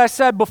like what I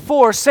said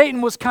before.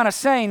 Satan was kind of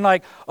saying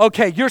like,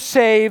 okay, you're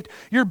saved,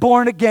 you're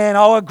born again.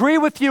 I'll agree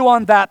with you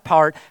on that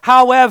part.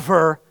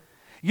 However,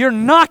 you're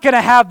not going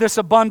to have this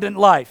abundant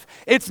life.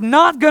 It's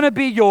not going to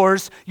be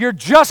yours. You're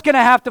just going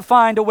to have to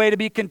find a way to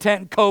be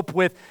content and cope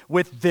with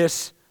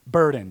this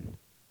burden.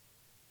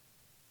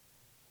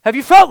 Have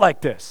you felt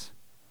like this?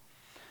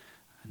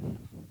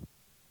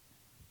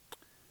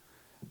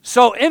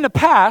 So in the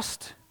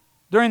past,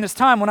 during this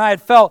time when I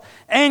had felt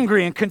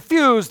angry and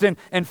confused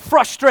and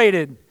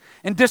frustrated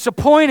and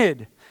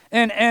disappointed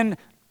and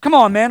come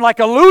on, man, like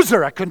a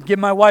loser. I couldn't give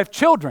my wife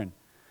children.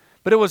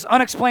 But it was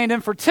unexplained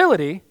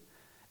infertility,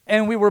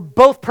 and we were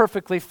both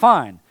perfectly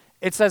fine.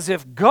 It's as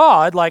if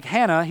God, like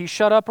Hannah, he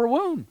shut up her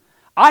womb.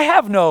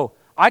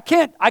 I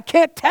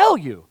can't tell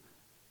you,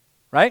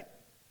 right?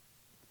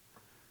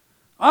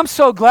 I'm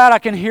so glad I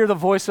can hear the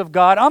voice of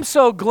God. I'm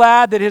so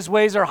glad that His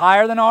ways are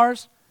higher than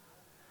ours.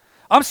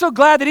 I'm so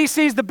glad that He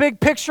sees the big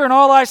picture and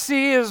all I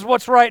see is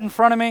what's right in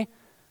front of me.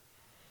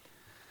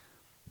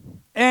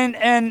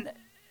 And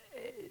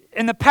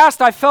in the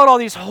past, I felt all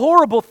these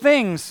horrible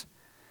things.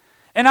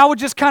 And I would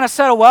just kind of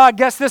settle, well, I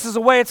guess this is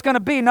the way it's going to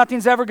be.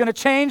 Nothing's ever going to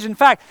change. In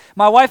fact,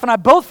 my wife and I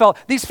both felt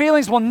these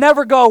feelings will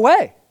never go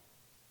away.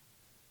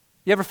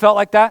 You ever felt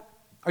like that?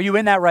 Are you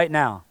in that right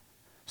now?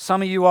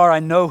 Some of you are.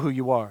 I know who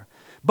you are.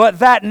 But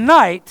that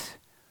night,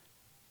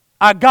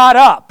 I got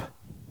up.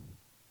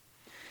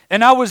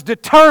 And I was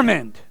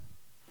determined.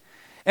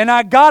 And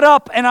I got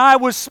up and I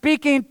was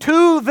speaking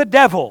to the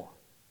devil.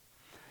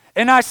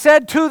 And I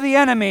said to the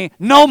enemy,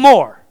 no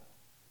more.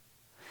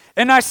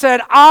 And I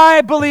said,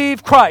 I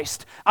believe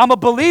Christ. I'm a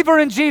believer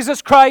in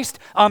Jesus Christ.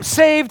 I'm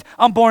saved.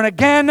 I'm born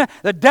again.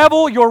 The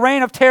devil, your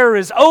reign of terror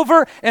is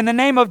over. In the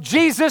name of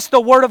Jesus,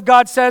 the Word of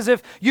God says,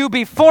 if you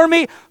be for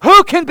me,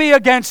 who can be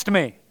against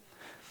me?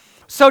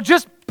 So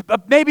just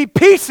maybe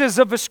pieces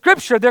of the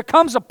Scripture, there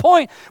comes a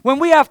point when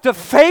we have to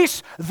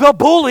face the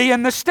bully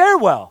in the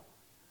stairwell.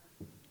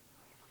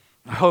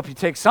 I hope you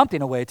take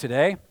something away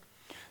today.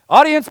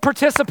 Audience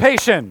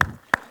participation.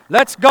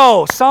 Let's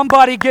go.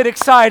 Somebody get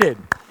excited.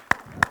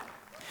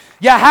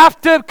 You have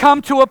to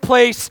come to a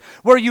place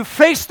where you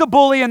face the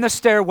bully in the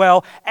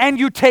stairwell and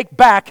you take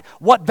back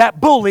what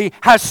that bully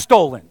has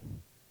stolen.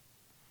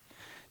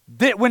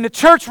 When the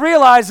church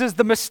realizes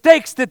the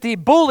mistakes that the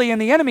bully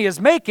and the enemy is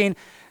making,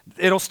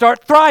 it'll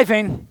start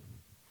thriving.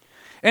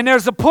 And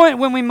there's a point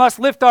when we must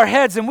lift our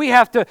heads and we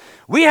have to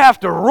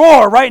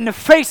roar right in the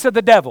face of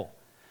the devil.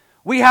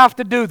 We have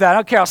to do that. I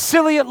don't care how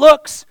silly it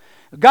looks.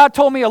 God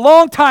told me a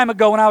long time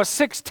ago when I was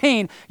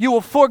 16, you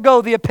will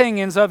forego the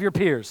opinions of your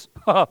peers.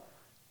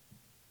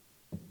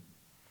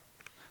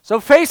 So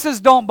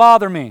faces don't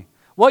bother me.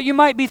 What you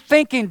might be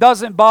thinking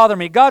doesn't bother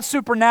me. God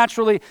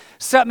supernaturally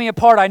set me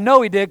apart. I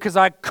know He did because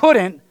I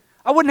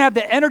wouldn't have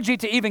the energy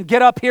to even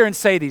get up here and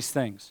say these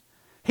things.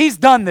 He's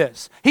done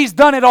this. He's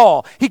done it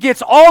all. He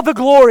gets all the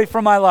glory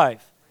for my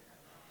life.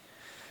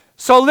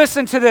 So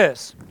listen to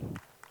this.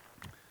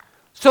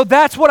 So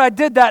that's what I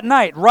did that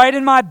night, right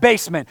in my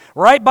basement,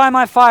 right by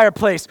my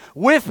fireplace,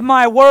 with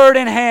my word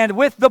in hand,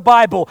 with the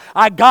Bible.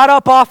 I got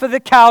up off of the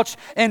couch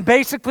and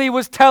basically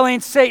was telling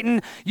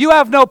Satan, you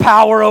have no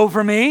power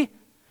over me.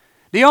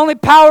 The only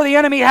power the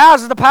enemy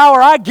has is the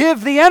power I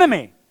give the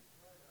enemy.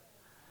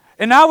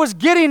 And I was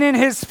getting in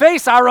his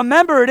face. I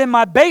remember it in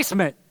my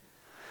basement.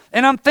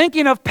 And I'm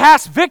thinking of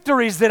past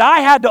victories that I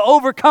had to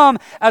overcome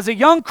as a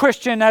young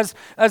Christian, as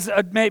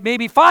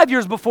maybe 5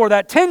 years before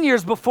that, 10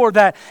 years before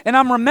that. And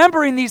I'm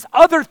remembering these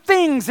other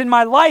things in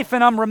my life,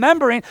 and I'm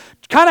remembering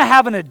kind of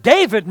having a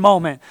David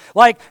moment.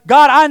 Like,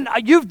 God,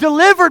 you've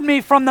delivered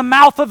me from the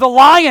mouth of the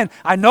lion.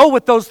 I know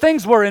what those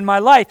things were in my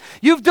life.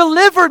 You've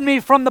delivered me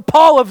from the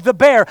paw of the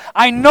bear.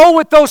 I know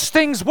what those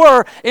things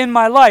were in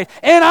my life.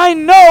 And I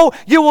know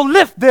you will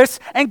lift this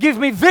and give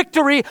me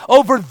victory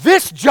over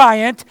this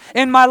giant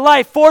in my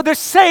life for the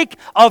sake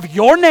of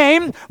your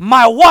name,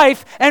 my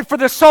wife, and for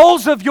the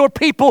souls of your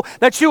people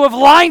that you have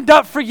lined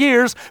up for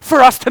years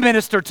for us to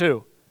minister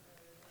to.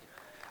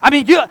 I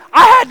mean,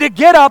 I had to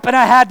get up and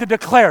I had to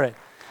declare it.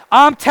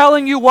 I'm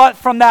telling you what,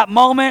 from that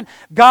moment,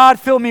 God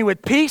filled me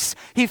with peace.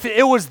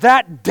 It was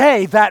that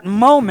day, that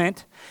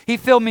moment, He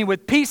filled me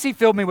with peace. He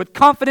filled me with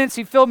confidence.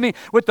 He filled me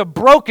with the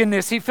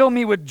brokenness. He filled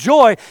me with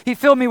joy. He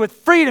filled me with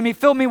freedom. He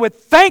filled me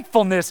with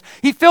thankfulness.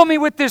 He filled me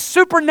with this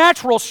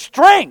supernatural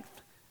strength.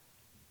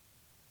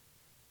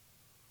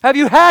 Have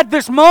you had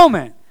this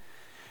moment?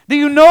 Do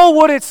you know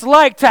what it's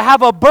like to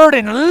have a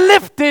burden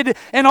lifted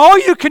and all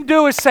you can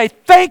do is say,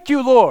 thank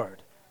you,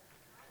 Lord?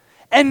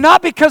 And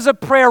not because a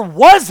prayer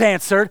was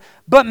answered,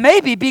 but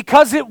maybe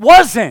because it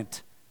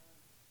wasn't.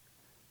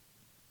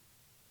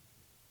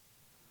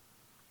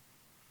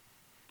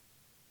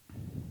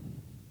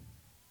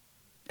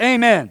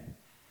 Amen.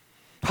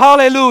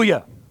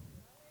 Hallelujah.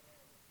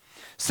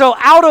 So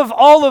out of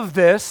all of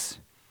this,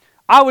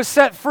 I was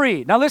set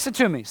free. Now listen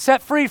to me.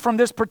 Set free from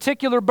this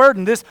particular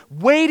burden, this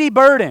weighty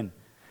burden.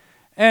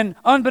 And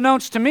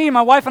unbeknownst to me,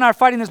 my wife and I are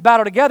fighting this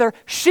battle together.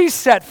 She's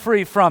set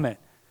free from it.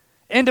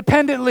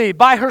 Independently,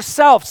 by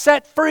herself,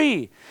 set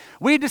free.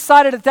 We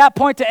decided at that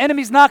point the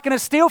enemy's not going to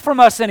steal from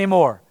us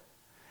anymore.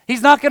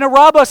 He's not going to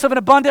rob us of an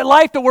abundant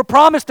life that we're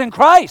promised in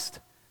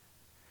Christ.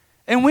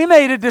 And we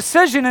made a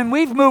decision and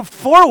we've moved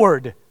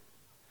forward.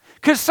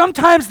 Because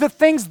sometimes the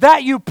things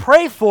that you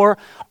pray for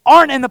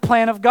aren't in the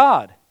plan of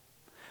God.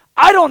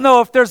 I don't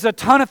know if there's a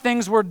ton of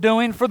things we're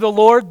doing for the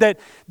Lord that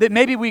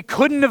maybe we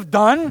couldn't have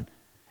done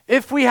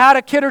if we had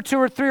a kid or two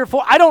or three or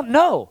four. I don't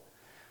know.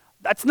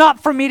 That's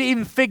not for me to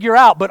even figure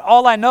out, but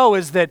all I know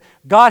is that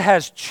God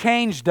has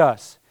changed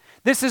us.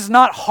 This is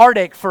not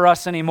heartache for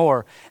us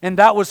anymore, and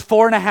that was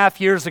 4.5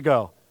 years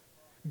ago.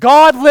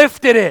 God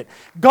lifted it.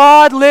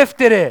 God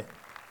lifted it.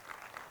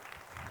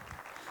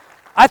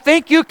 I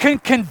think you can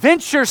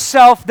convince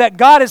yourself that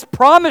God has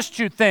promised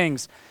you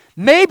things.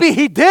 Maybe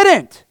He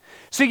didn't.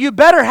 So you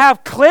better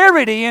have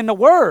clarity in the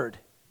Word.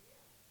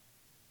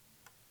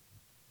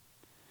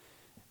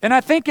 And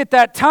I think at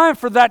that time,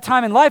 for that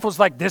time in life, it was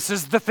like, this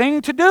is the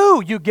thing to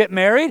do. You get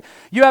married,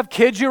 you have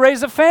kids, you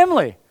raise a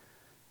family.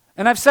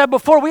 And I've said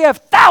before, we have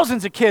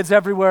thousands of kids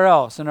everywhere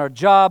else in our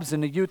jobs,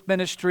 in the youth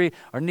ministry,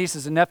 our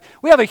nieces and nephews.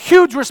 We have a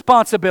huge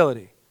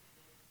responsibility.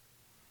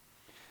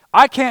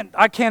 I can't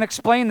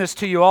explain this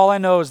to you. All I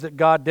know is that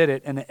God did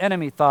it, and the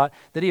enemy thought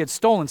that he had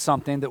stolen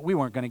something that we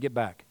weren't going to get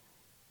back.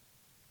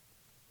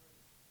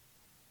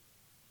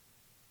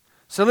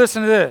 So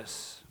listen to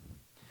this.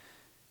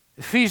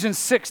 Ephesians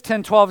 6,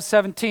 10, 12,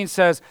 17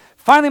 says,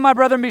 "Finally, my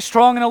brethren, be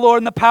strong in the Lord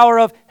and the power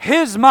of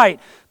His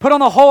might. Put on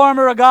the whole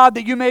armor of God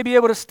that you may be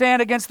able to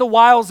stand against the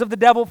wiles of the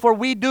devil. For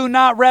we do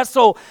not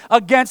wrestle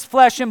against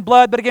flesh and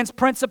blood, but against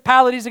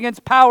principalities,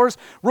 against powers,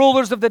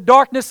 rulers of the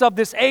darkness of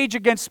this age,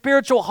 against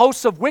spiritual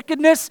hosts of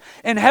wickedness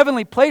in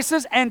heavenly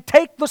places. And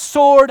take the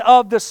sword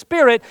of the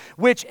Spirit,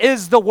 which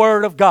is the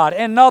Word of God."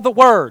 In other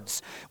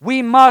words,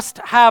 we must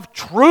have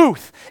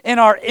truth in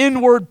our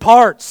inward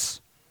parts.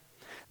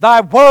 Thy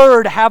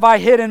word have I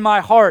hid in my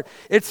heart.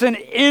 It's an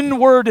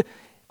inward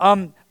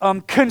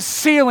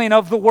concealing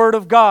of the Word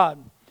of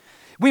God.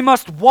 We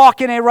must walk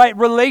in a right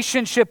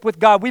relationship with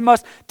God. We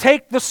must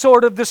take the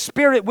sword of the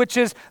Spirit, which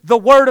is the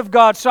Word of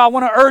God. So I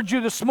want to urge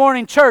you this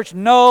morning, church,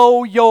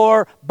 know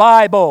your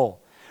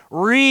Bible.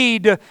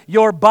 Read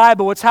your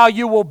Bible. It's how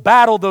you will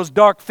battle those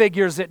dark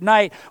figures at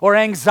night, or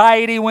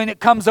anxiety when it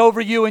comes over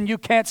you and you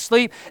can't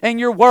sleep and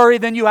you're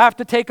worried, then you have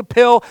to take a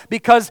pill,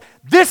 because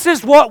this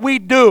is what we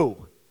do.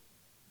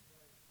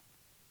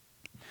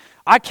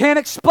 I can't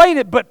explain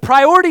it, but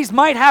priorities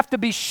might have to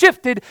be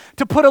shifted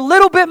to put a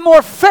little bit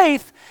more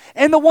faith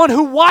in the one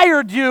who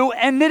wired you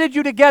and knitted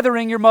you together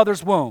in your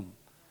mother's womb.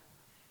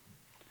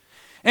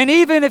 And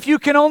even if you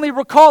can only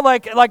recall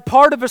like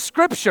part of a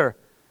scripture,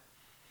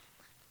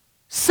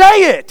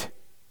 say it.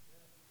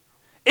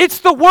 It's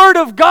the Word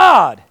of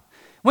God.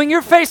 When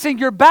you're facing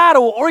your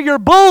battle or your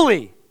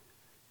bully,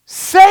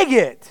 say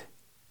it.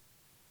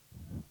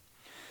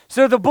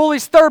 So the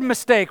bully's third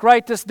mistake,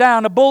 write this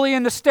down. The bully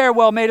in the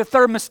stairwell made a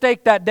third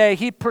mistake that day.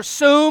 He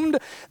presumed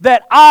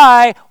that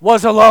I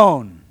was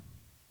alone.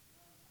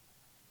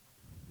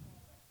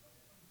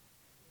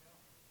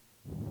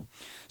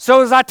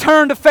 So as I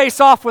turned to face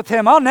off with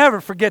him, I'll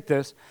never forget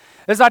this.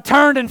 As I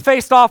turned and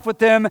faced off with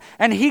him,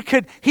 and he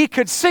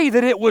could see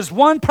that it was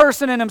one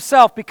person in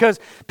himself, because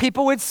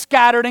people had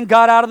scattered and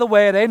got out of the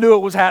way. They knew it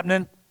was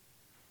happening.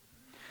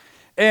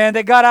 And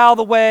they got out of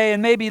the way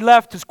and maybe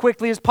left as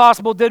quickly as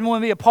possible, didn't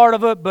want to be a part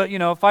of it, but,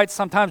 fights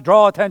sometimes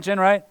draw attention,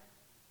 right?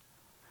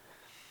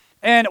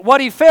 And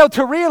what he failed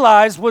to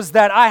realize was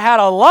that I had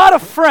a lot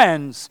of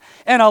friends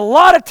and a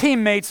lot of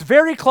teammates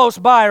very close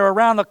by or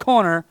around the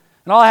corner,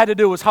 and all I had to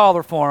do was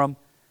holler for them,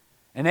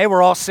 and they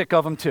were all sick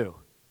of him too.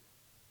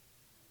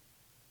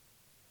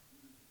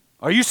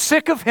 Are you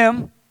sick of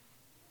him?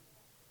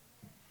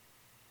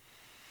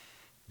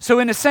 So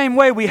in the same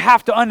way, we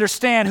have to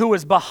understand who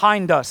is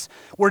behind us.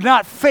 We're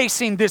not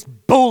facing this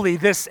bully,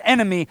 this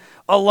enemy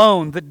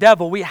alone, the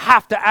devil. We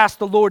have to ask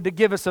the Lord to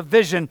give us a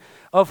vision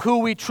of who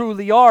we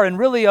truly are, and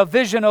really a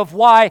vision of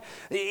why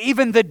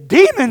even the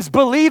demons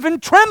believe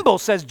and tremble,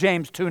 says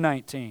James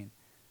 2:19.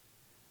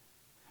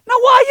 Now,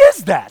 why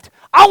is that?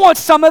 I want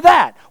some of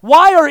that.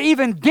 Why are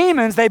even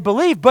demons, they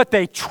believe, but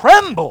they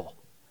tremble?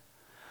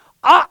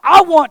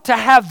 I want to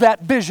have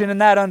that vision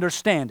and that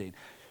understanding.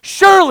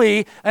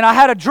 Surely, and I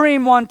had a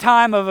dream one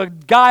time of a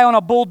guy on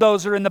a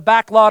bulldozer in the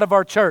back lot of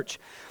our church.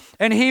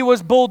 And he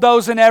was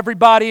bulldozing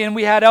everybody, and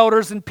we had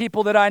elders and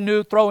people that I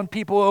knew throwing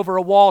people over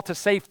a wall to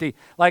safety.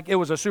 Like it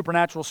was a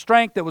supernatural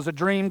strength. It was a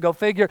dream, go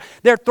figure.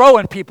 They're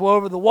throwing people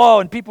over the wall,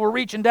 and people were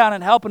reaching down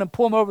and helping them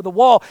pull them over the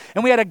wall.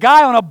 And we had a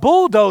guy on a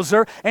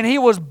bulldozer, and he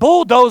was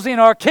bulldozing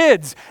our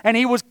kids. And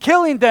he was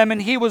killing them,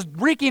 and he was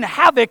wreaking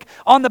havoc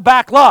on the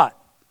back lot.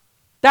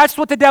 That's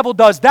what the devil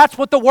does. That's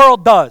what the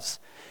world does.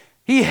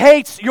 He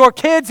hates your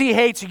kids. He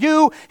hates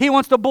you. He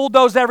wants to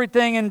bulldoze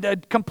everything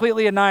and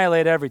completely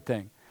annihilate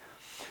everything.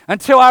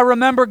 Until I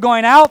remember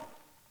going out.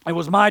 It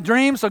was my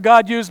dream, so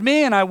God used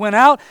me, and I went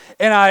out,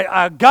 and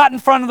I got in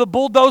front of the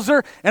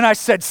bulldozer, and I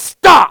said,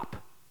 "Stop!"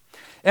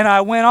 And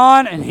I went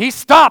on, and he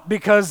stopped,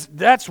 because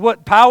that's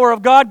what power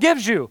of God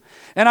gives you.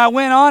 And I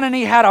went on, and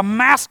he had a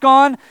mask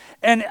on,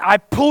 and I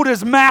pulled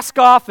his mask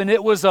off, and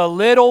it was a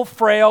little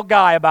frail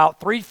guy, about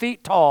 3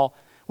 feet tall,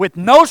 with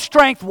no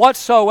strength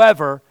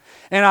whatsoever.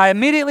 And I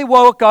immediately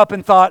woke up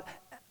and thought,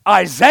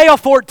 Isaiah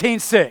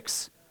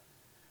 14:6.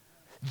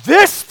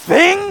 This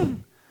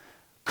thing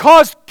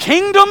caused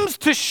kingdoms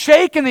to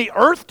shake and the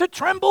earth to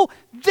tremble?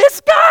 This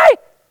guy?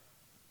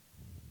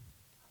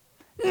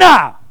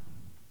 Nah.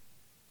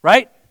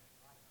 Right?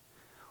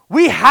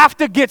 We have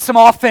to get some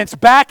offense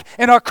back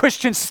in our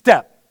Christian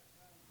step.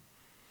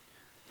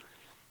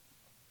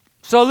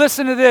 So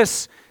listen to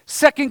this.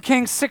 2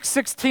 Kings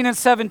 6:16 and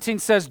 17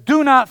 says,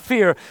 "Do not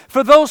fear,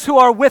 for those who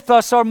are with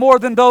us are more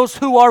than those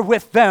who are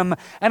with them."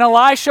 And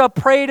Elisha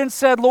prayed and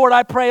said, "Lord,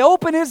 I pray,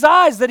 open his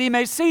eyes that he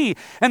may see."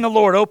 And the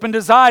Lord opened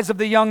his eyes of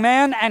the young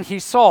man, and he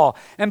saw.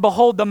 And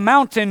behold, the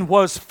mountain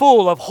was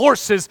full of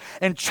horses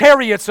and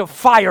chariots of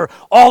fire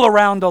all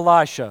around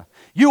Elisha.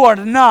 You are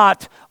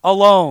not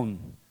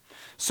alone.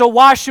 So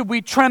why should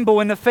we tremble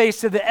in the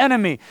face of the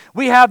enemy?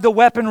 We have the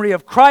weaponry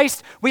of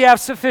Christ. We have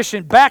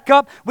sufficient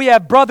backup. We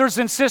have brothers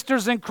and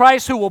sisters in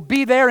Christ who will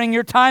be there in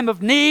your time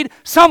of need.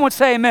 Some would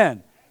say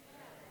amen.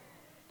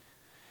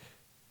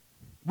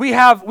 We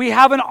have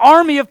an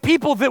army of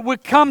people that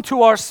would come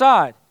to our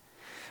side.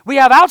 We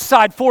have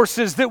outside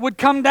forces that would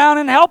come down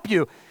and help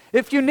you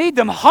if you need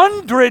them.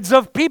 Hundreds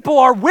of people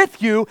are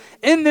with you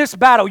in this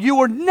battle. You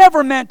were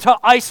never meant to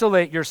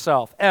isolate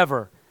yourself,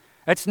 ever.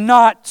 It's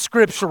not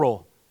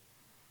scriptural.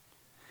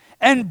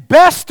 And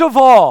best of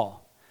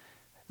all,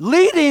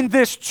 leading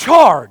this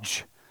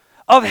charge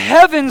of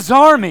heaven's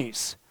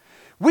armies,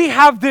 we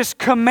have this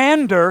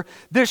commander,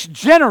 this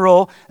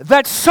general,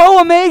 that's so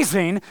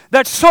amazing,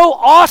 that's so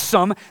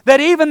awesome, that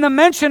even the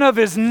mention of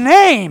his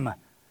name,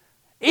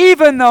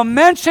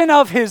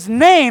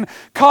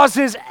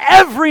 causes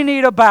every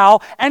knee to bow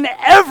and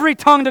every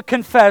tongue to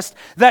confess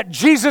that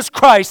Jesus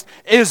Christ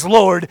is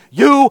Lord.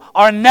 You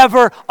are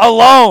never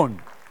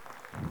alone.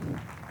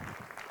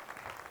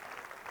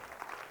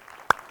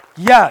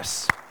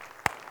 Yes.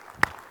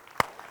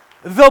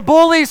 The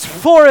bully's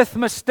fourth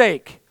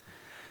mistake.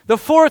 The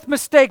fourth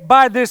mistake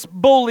by this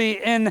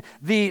bully in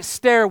the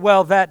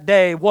stairwell that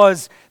day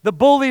was the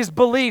bully's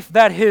belief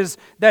that his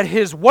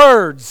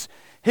words,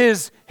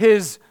 his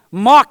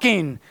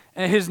mocking,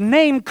 and his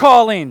name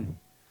calling,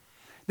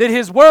 that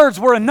his words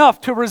were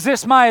enough to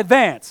resist my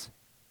advance.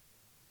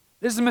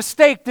 This is a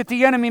mistake that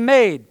the enemy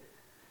made.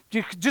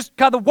 Just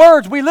got the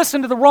words, we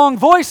listen to the wrong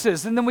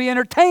voices, and then we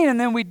entertain, and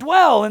then we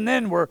dwell, and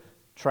then we're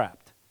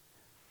trapped.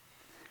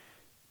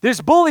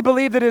 This bully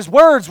believed that his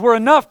words were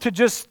enough to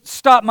just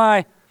stop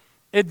my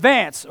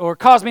advance or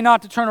cause me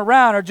not to turn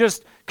around or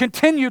just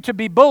continue to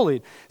be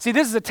bullied. See,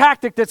 this is a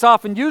tactic that's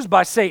often used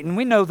by Satan.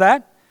 We know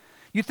that.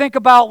 You think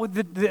about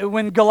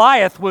when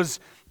Goliath was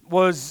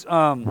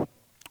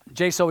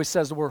Jace always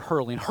says the word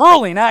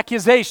hurling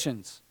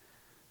accusations.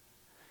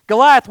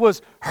 Goliath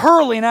was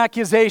hurling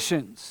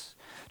accusations,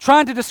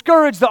 trying to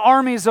discourage the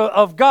armies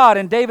of God,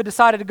 and David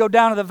decided to go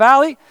down to the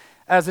valley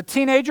as a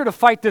teenager to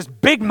fight this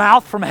big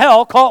mouth from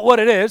hell, call it what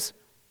it is.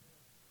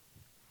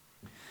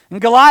 And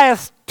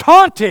Goliath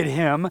taunted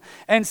him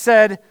and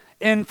said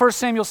in 1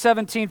 Samuel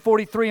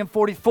 17:43 and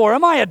 44,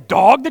 "Am I a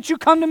dog that you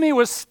come to me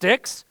with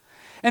sticks?"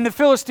 And the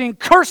Philistine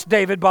cursed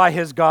David by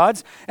his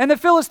gods. And the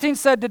Philistine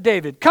said to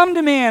David, "Come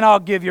to me and I'll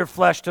give your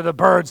flesh to the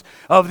birds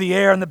of the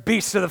air and the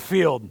beasts of the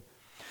field."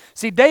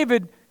 See,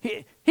 David,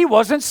 he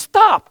wasn't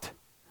stopped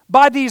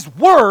by these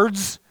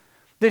words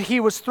that he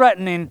was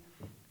threatening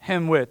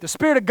him with. The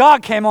Spirit of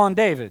God came on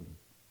David.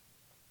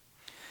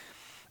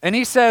 And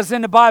he says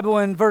in the Bible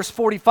in verse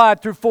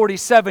 45 through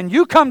 47,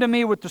 "You come to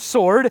me with the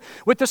sword,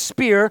 with the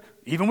spear,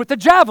 even with the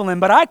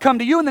javelin, but I come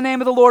to you in the name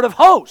of the Lord of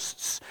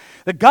hosts,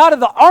 the God of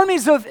the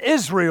armies of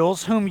Israel,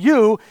 whom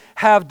you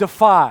have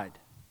defied.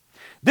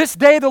 This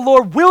day the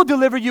Lord will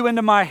deliver you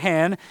into my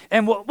hand."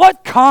 And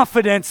what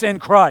confidence in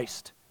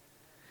Christ.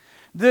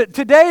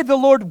 Today the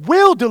Lord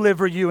will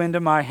deliver you into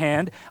my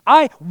hand.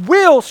 I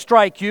will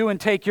strike you and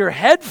take your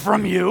head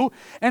from you.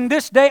 And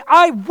this day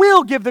I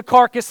will give the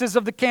carcasses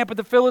of the camp of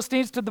the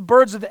Philistines to the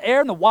birds of the air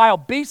and the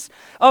wild beasts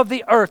of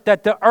the earth,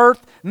 that the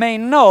earth may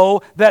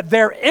know that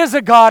there is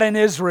a God in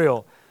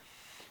Israel.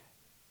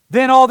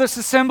 Then all this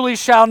assembly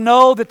shall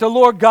know that the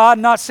Lord God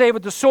not save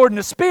with the sword and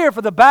the spear,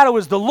 for the battle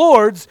is the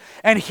Lord's,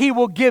 and he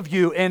will give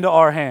you into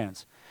our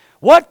hands.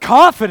 What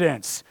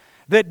confidence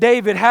that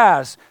David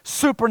has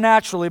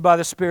supernaturally by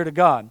the Spirit of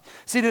God.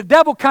 See, the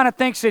devil kind of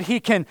thinks that he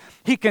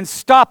can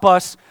stop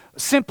us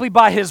simply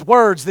by his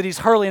words that he's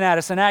hurling at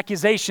us, and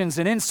accusations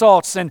and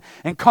insults and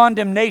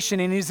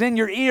condemnation, and he's in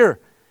your ear.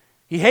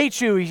 He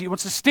hates you. He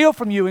wants to steal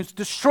from you and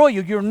destroy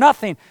you. You're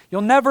nothing.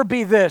 You'll never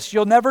be this.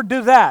 You'll never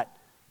do that.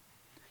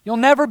 You'll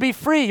never be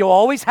free. You'll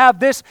always have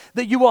this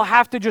that you will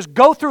have to just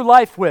go through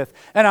life with.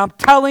 And I'm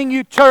telling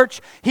you,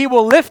 church, he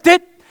will lift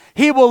it.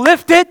 He will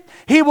lift it.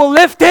 He will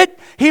lift it.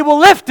 He will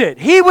lift it.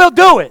 He will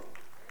do it.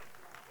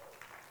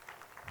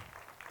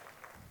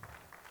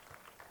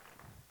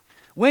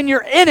 When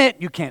you're in it,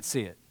 you can't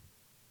see it.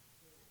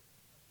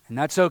 And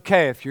that's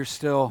okay if you're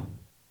still...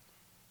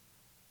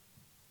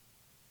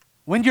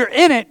 When you're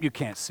in it, you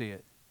can't see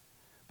it.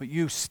 But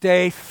you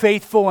stay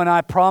faithful, and I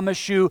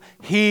promise you,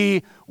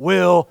 he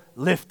will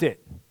lift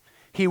it.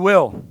 He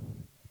will.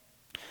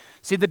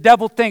 See, the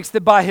devil thinks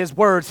that by his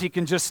words he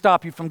can just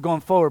stop you from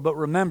going forward. But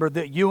remember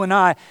that you and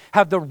I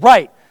have the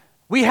right.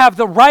 We have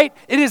the right.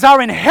 It is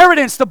our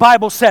inheritance, the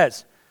Bible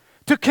says,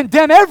 to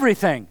condemn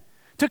everything,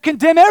 to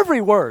condemn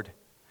every word.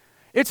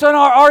 It's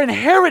our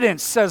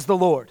inheritance, says the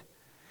Lord.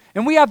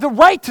 And we have the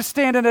right to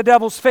stand in the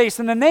devil's face.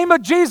 In the name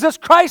of Jesus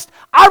Christ,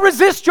 I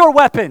resist your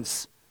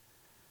weapons.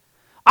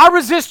 I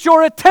resist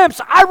your attempts.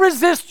 I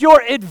resist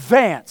your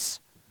advance.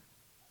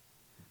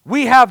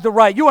 We have the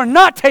right. You are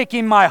not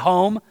taking my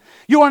home.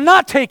 You are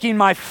not taking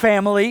my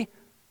family.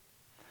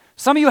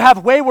 Some of you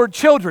have wayward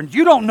children.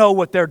 You don't know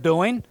what they're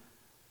doing.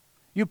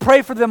 You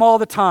pray for them all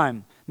the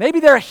time. Maybe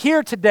they're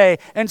here today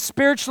and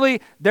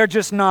spiritually they're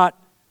not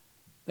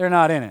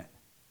in it.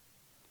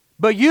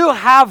 But you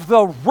have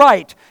the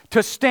right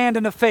to stand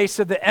in the face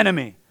of the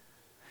enemy.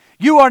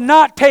 You are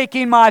not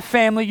taking my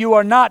family. You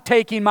are not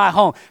taking my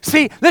home.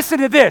 See, listen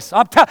to this.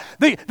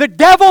 The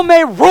devil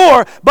may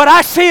roar, but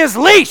I see his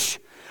leash.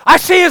 I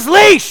see his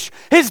leash.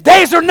 His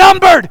days are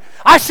numbered.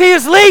 I see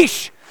his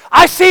leash.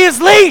 I see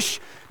his leash.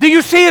 Do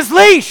you see his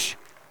leash?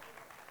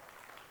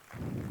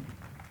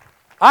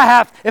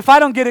 If I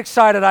don't get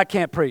excited, I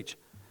can't preach.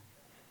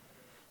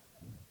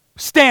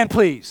 Stand,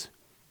 please.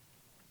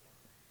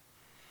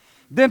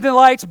 Dim the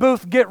lights,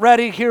 booth, get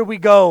ready. Here we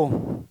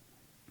go.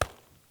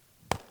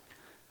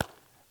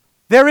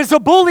 There is a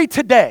bully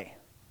today.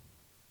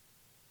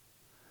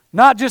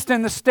 Not just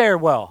in the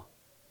stairwell.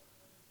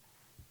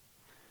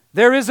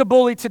 There is a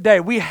bully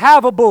today. We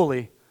have a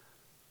bully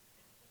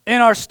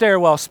in our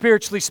stairwell,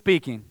 spiritually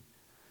speaking.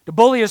 The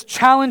bully is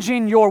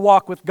challenging your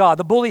walk with God.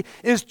 The bully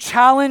is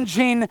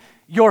challenging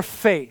your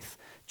faith,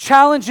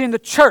 challenging the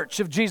church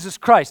of Jesus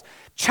Christ,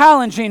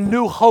 challenging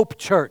New Hope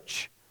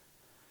Church.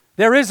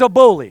 There is a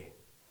bully.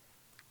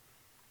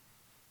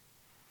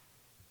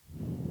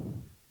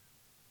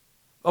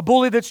 A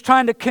bully that's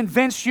trying to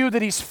convince you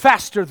that he's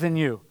faster than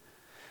you.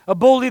 A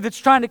bully that's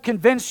trying to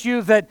convince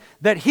you that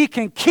he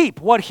can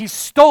keep what he's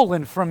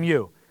stolen from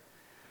you.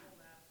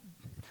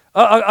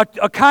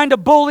 A kind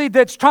of bully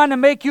that's trying to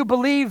make you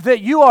believe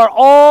that you are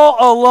all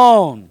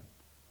alone.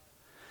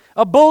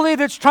 A bully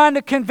that's trying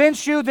to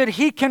convince you that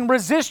he can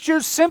resist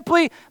you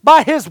simply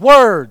by his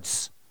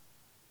words.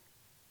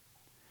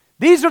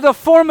 These are the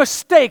four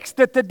mistakes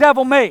that the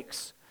devil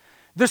makes.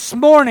 This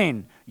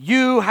morning,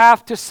 you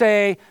have to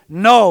say,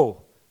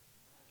 no,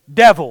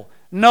 devil,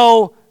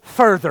 no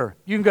further.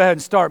 You can go ahead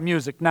and start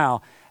music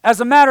now. As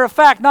a matter of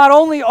fact, not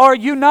only are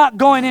you not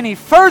going any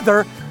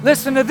further,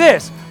 listen to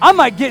this. I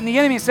might get in the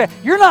enemy and say,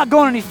 you're not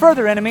going any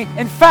further, enemy.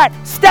 In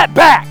fact, step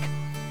back.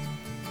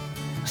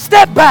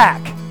 Step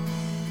back.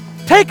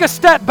 Take a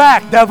step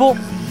back, devil.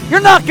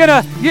 You're not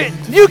gonna,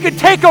 you can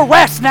take a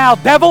rest now,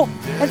 devil.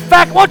 In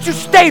fact, why don't you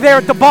stay there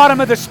at the bottom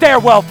of the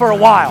stairwell for a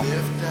while?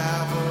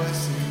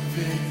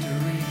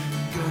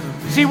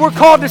 See, we're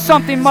called to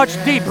something much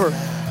deeper.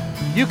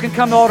 You can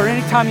come to the altar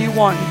anytime you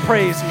want and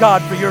praise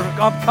God for your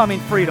upcoming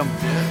freedom.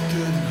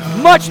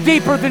 Much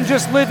deeper than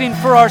just living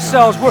for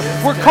ourselves.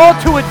 We're called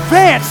to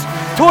advance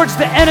towards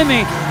the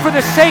enemy for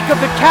the sake of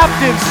the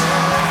captives,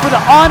 for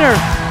the honor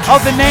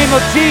of the name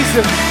of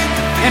Jesus.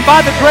 And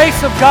by the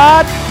grace of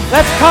God,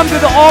 let's come to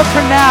the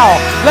altar now.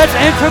 Let's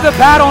enter the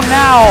battle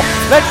now.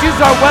 Let's use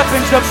our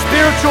weapons of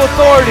spiritual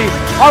authority,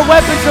 our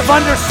weapons of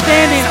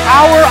understanding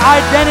our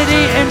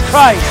identity in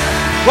Christ.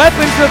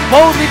 Weapons of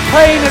boldly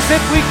praying as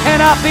if we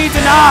cannot be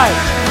denied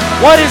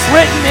what is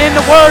written in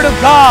the Word of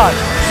God.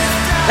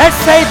 Let's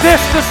say this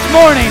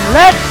morning.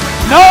 Let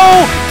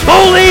no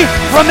bully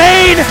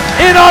remain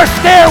in our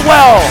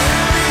stairwell.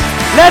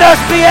 Let us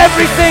be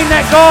everything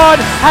that God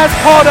has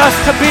called us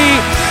to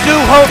be, New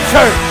Hope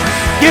Church.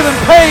 Give Him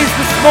praise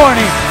this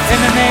morning in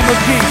the name of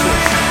Jesus.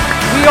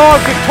 We are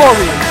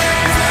victorious.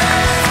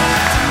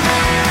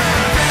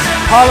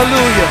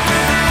 Hallelujah.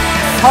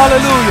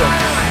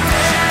 Hallelujah.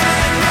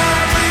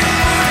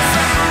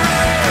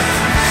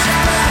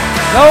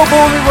 No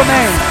bully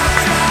remains.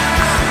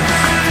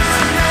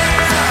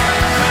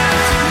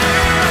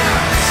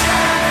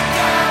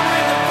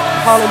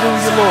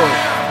 Hallelujah, Lord.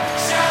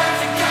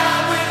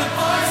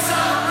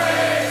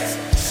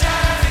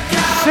 We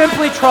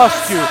simply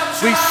trust you.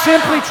 We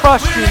simply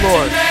trust you,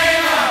 Lord.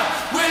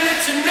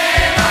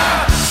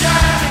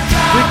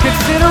 We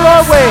consider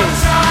our ways.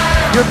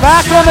 You're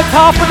back on the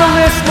top of the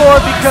list,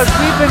 Lord, because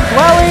we've been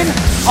dwelling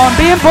on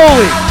being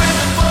bullied.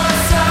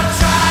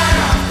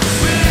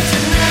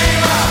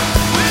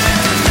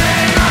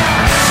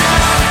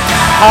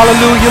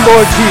 Hallelujah,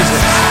 Lord Jesus.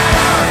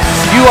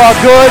 You are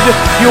good,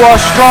 you are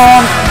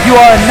strong, you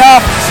are enough.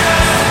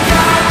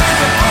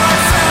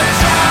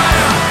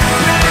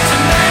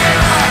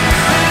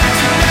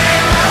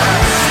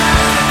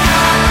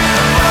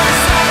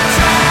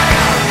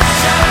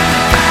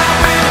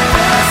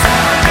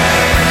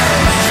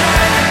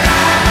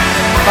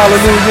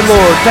 Hallelujah,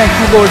 Lord. Thank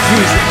you, Lord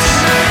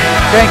Jesus.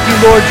 Thank you,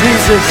 Lord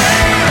Jesus.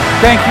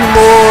 Thank you,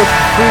 Lord,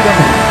 for freedom.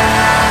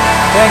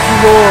 Thank you,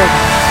 Lord.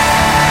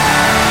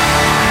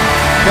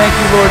 Thank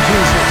you, Lord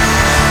Jesus.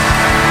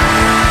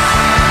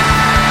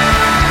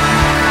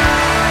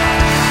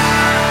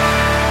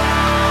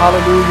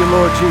 Hallelujah,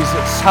 Lord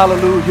Jesus.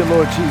 Hallelujah,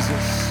 Lord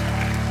Jesus.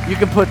 You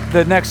can put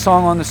the next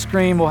song on the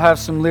screen. We'll have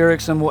some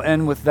lyrics and we'll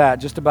end with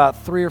that. Just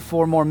about 3 or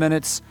 4 more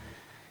minutes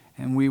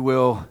and we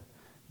will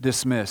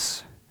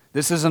dismiss.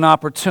 This is an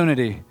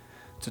opportunity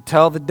to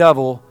tell the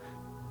devil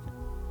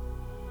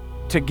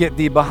to get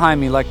thee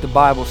behind me, like the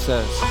Bible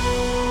says.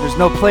 There's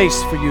no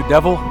place for you,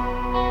 devil.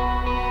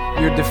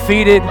 You're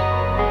defeated.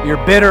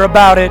 You're bitter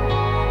about it.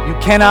 You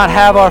cannot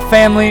have our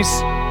families.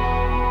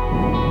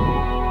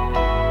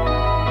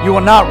 You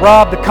will not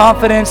rob the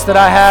confidence that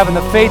I have in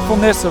the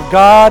faithfulness of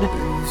God.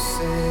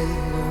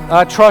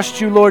 I trust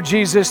you, Lord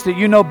Jesus, that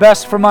you know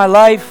best for my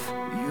life.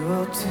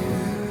 You'll do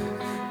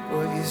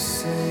what you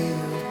say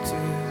you'll do.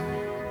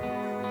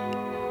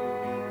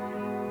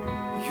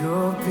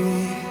 You'll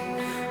be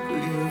who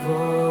you've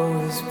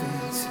always been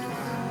to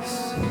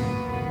us,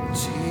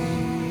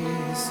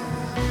 Jesus.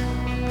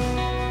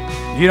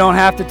 You don't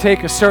have to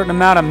take a certain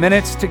amount of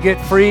minutes to get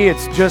free.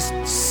 It's just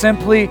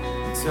simply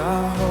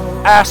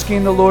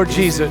asking the Lord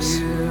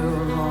Jesus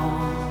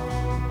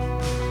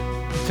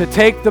to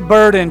take the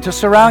burden, to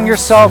surround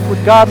yourself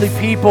with godly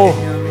people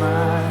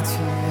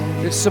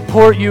that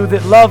support you,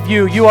 that love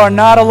you. You are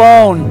not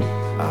alone.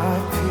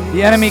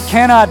 The enemy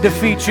cannot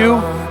defeat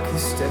you.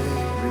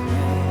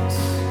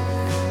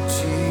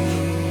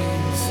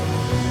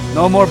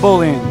 No more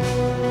bullying.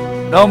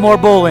 No more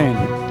bullying.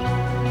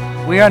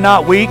 We are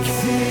not weak.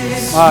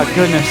 My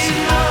goodness.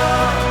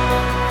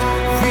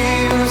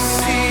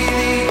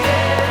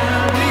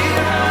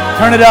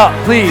 Turn it up,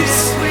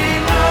 please.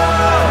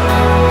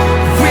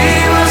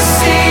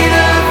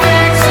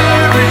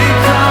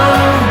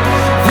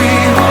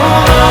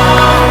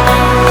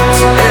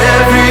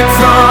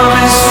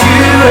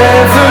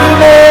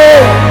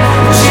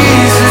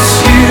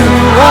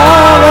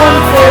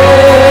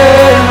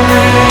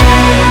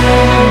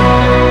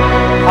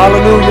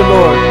 Hallelujah,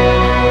 Lord.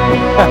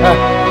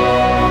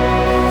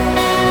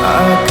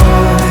 Our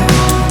God,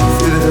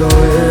 through the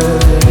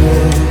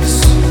wilderness,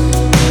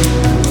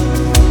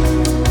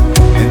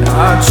 and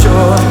our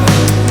joy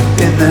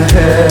in the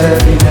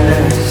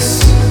heaviness,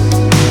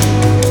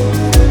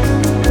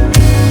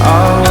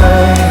 our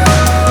way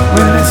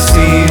when it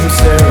seems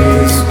there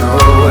is no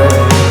way.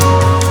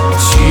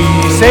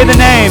 Jesus. Say the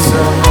name.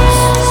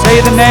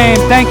 Say the name.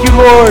 Thank you,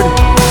 Lord.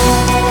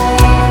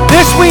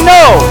 This we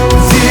know.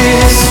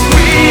 This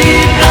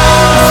we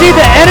know. See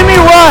the enemy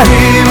run.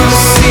 We will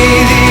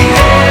see the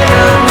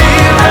enemy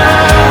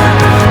run.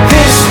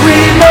 This we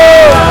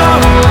know.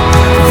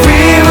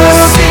 We will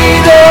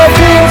see the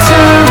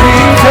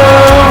victory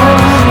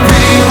come.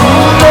 We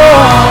hold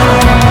on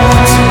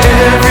to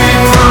every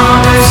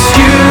promise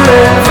you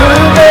ever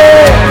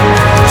made.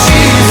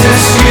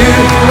 Jesus, you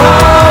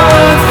are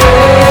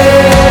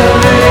unfailing.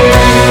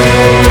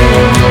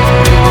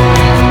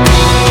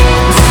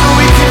 So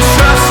we can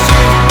trust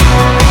you.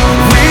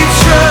 We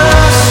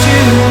trust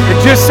you. It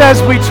just says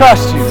we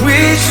trust you.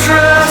 We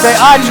trust Say,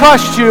 I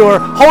trust you, or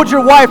hold your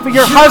wife or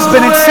your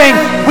husband and sing,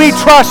 we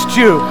trust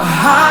you.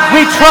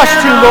 We trust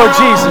you, Lord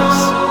Jesus.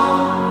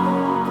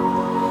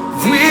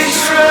 We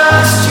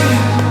trust you.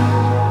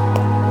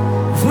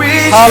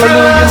 We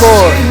Hallelujah, trust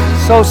Lord.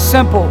 you. So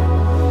simple.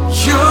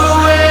 Your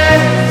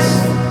ways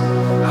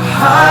are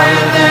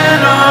higher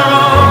than our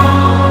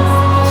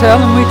own. Tell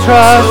him we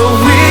trust. So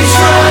we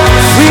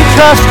We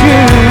trust trust you.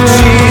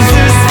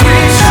 Jesus.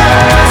 We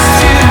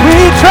trust you.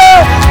 We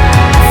trust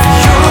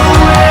Your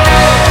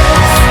ways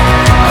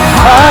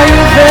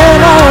higher than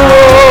our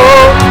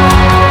own.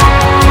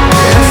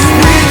 yes,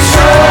 we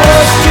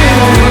trust you.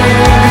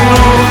 In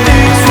all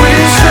things we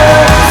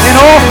trust. In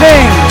all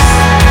things.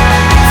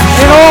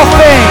 In all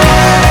things.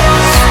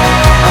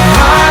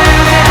 Higher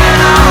than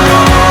our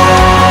own.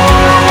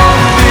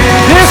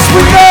 This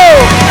we know.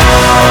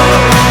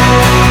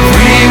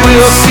 We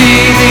will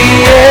see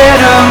the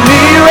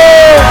enemy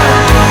run.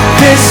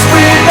 This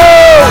we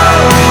know.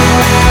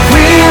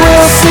 We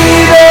will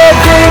see the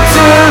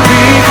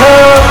victory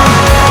come.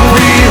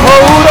 We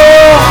hold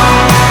on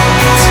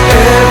to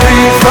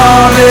every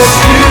promise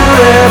you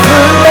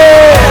ever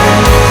made.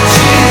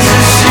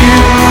 Jesus,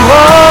 you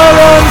are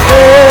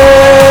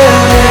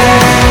unfailing.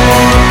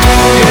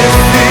 Yes,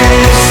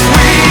 this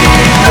we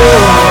know.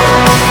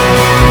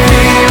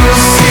 We will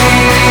see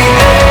the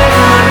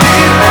enemy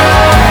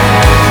run.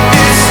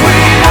 This we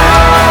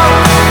know.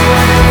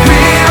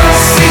 We will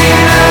see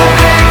the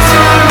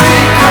victory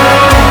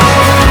come.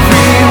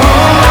 We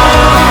hold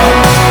on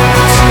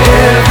to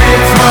every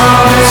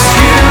promise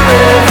you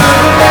ever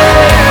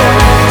made.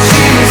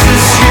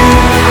 Jesus, you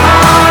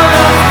are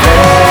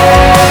unfailing.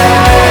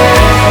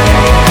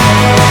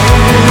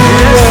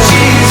 Yes,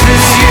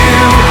 Jesus, you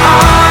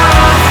are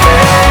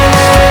unfailing.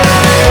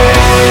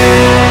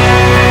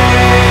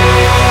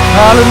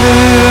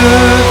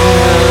 Hallelujah.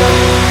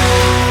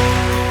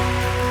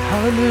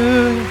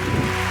 Hallelujah.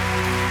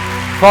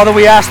 Father,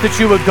 we ask that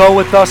you would go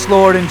with us,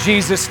 Lord, in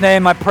Jesus'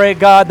 name. I pray,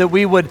 God, that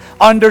we would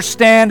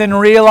understand and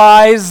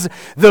realize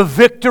the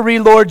victory,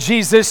 Lord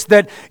Jesus,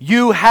 that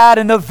you had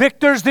and the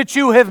victors that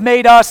you have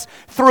made us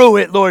through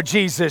it, Lord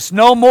Jesus.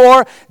 No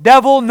more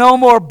devil, no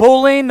more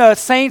bullying, the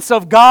saints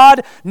of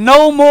God,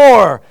 no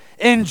more.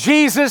 In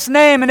Jesus'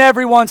 name, and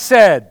everyone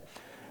said,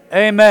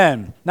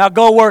 amen. Now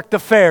go work the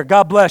fair.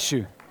 God bless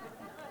you.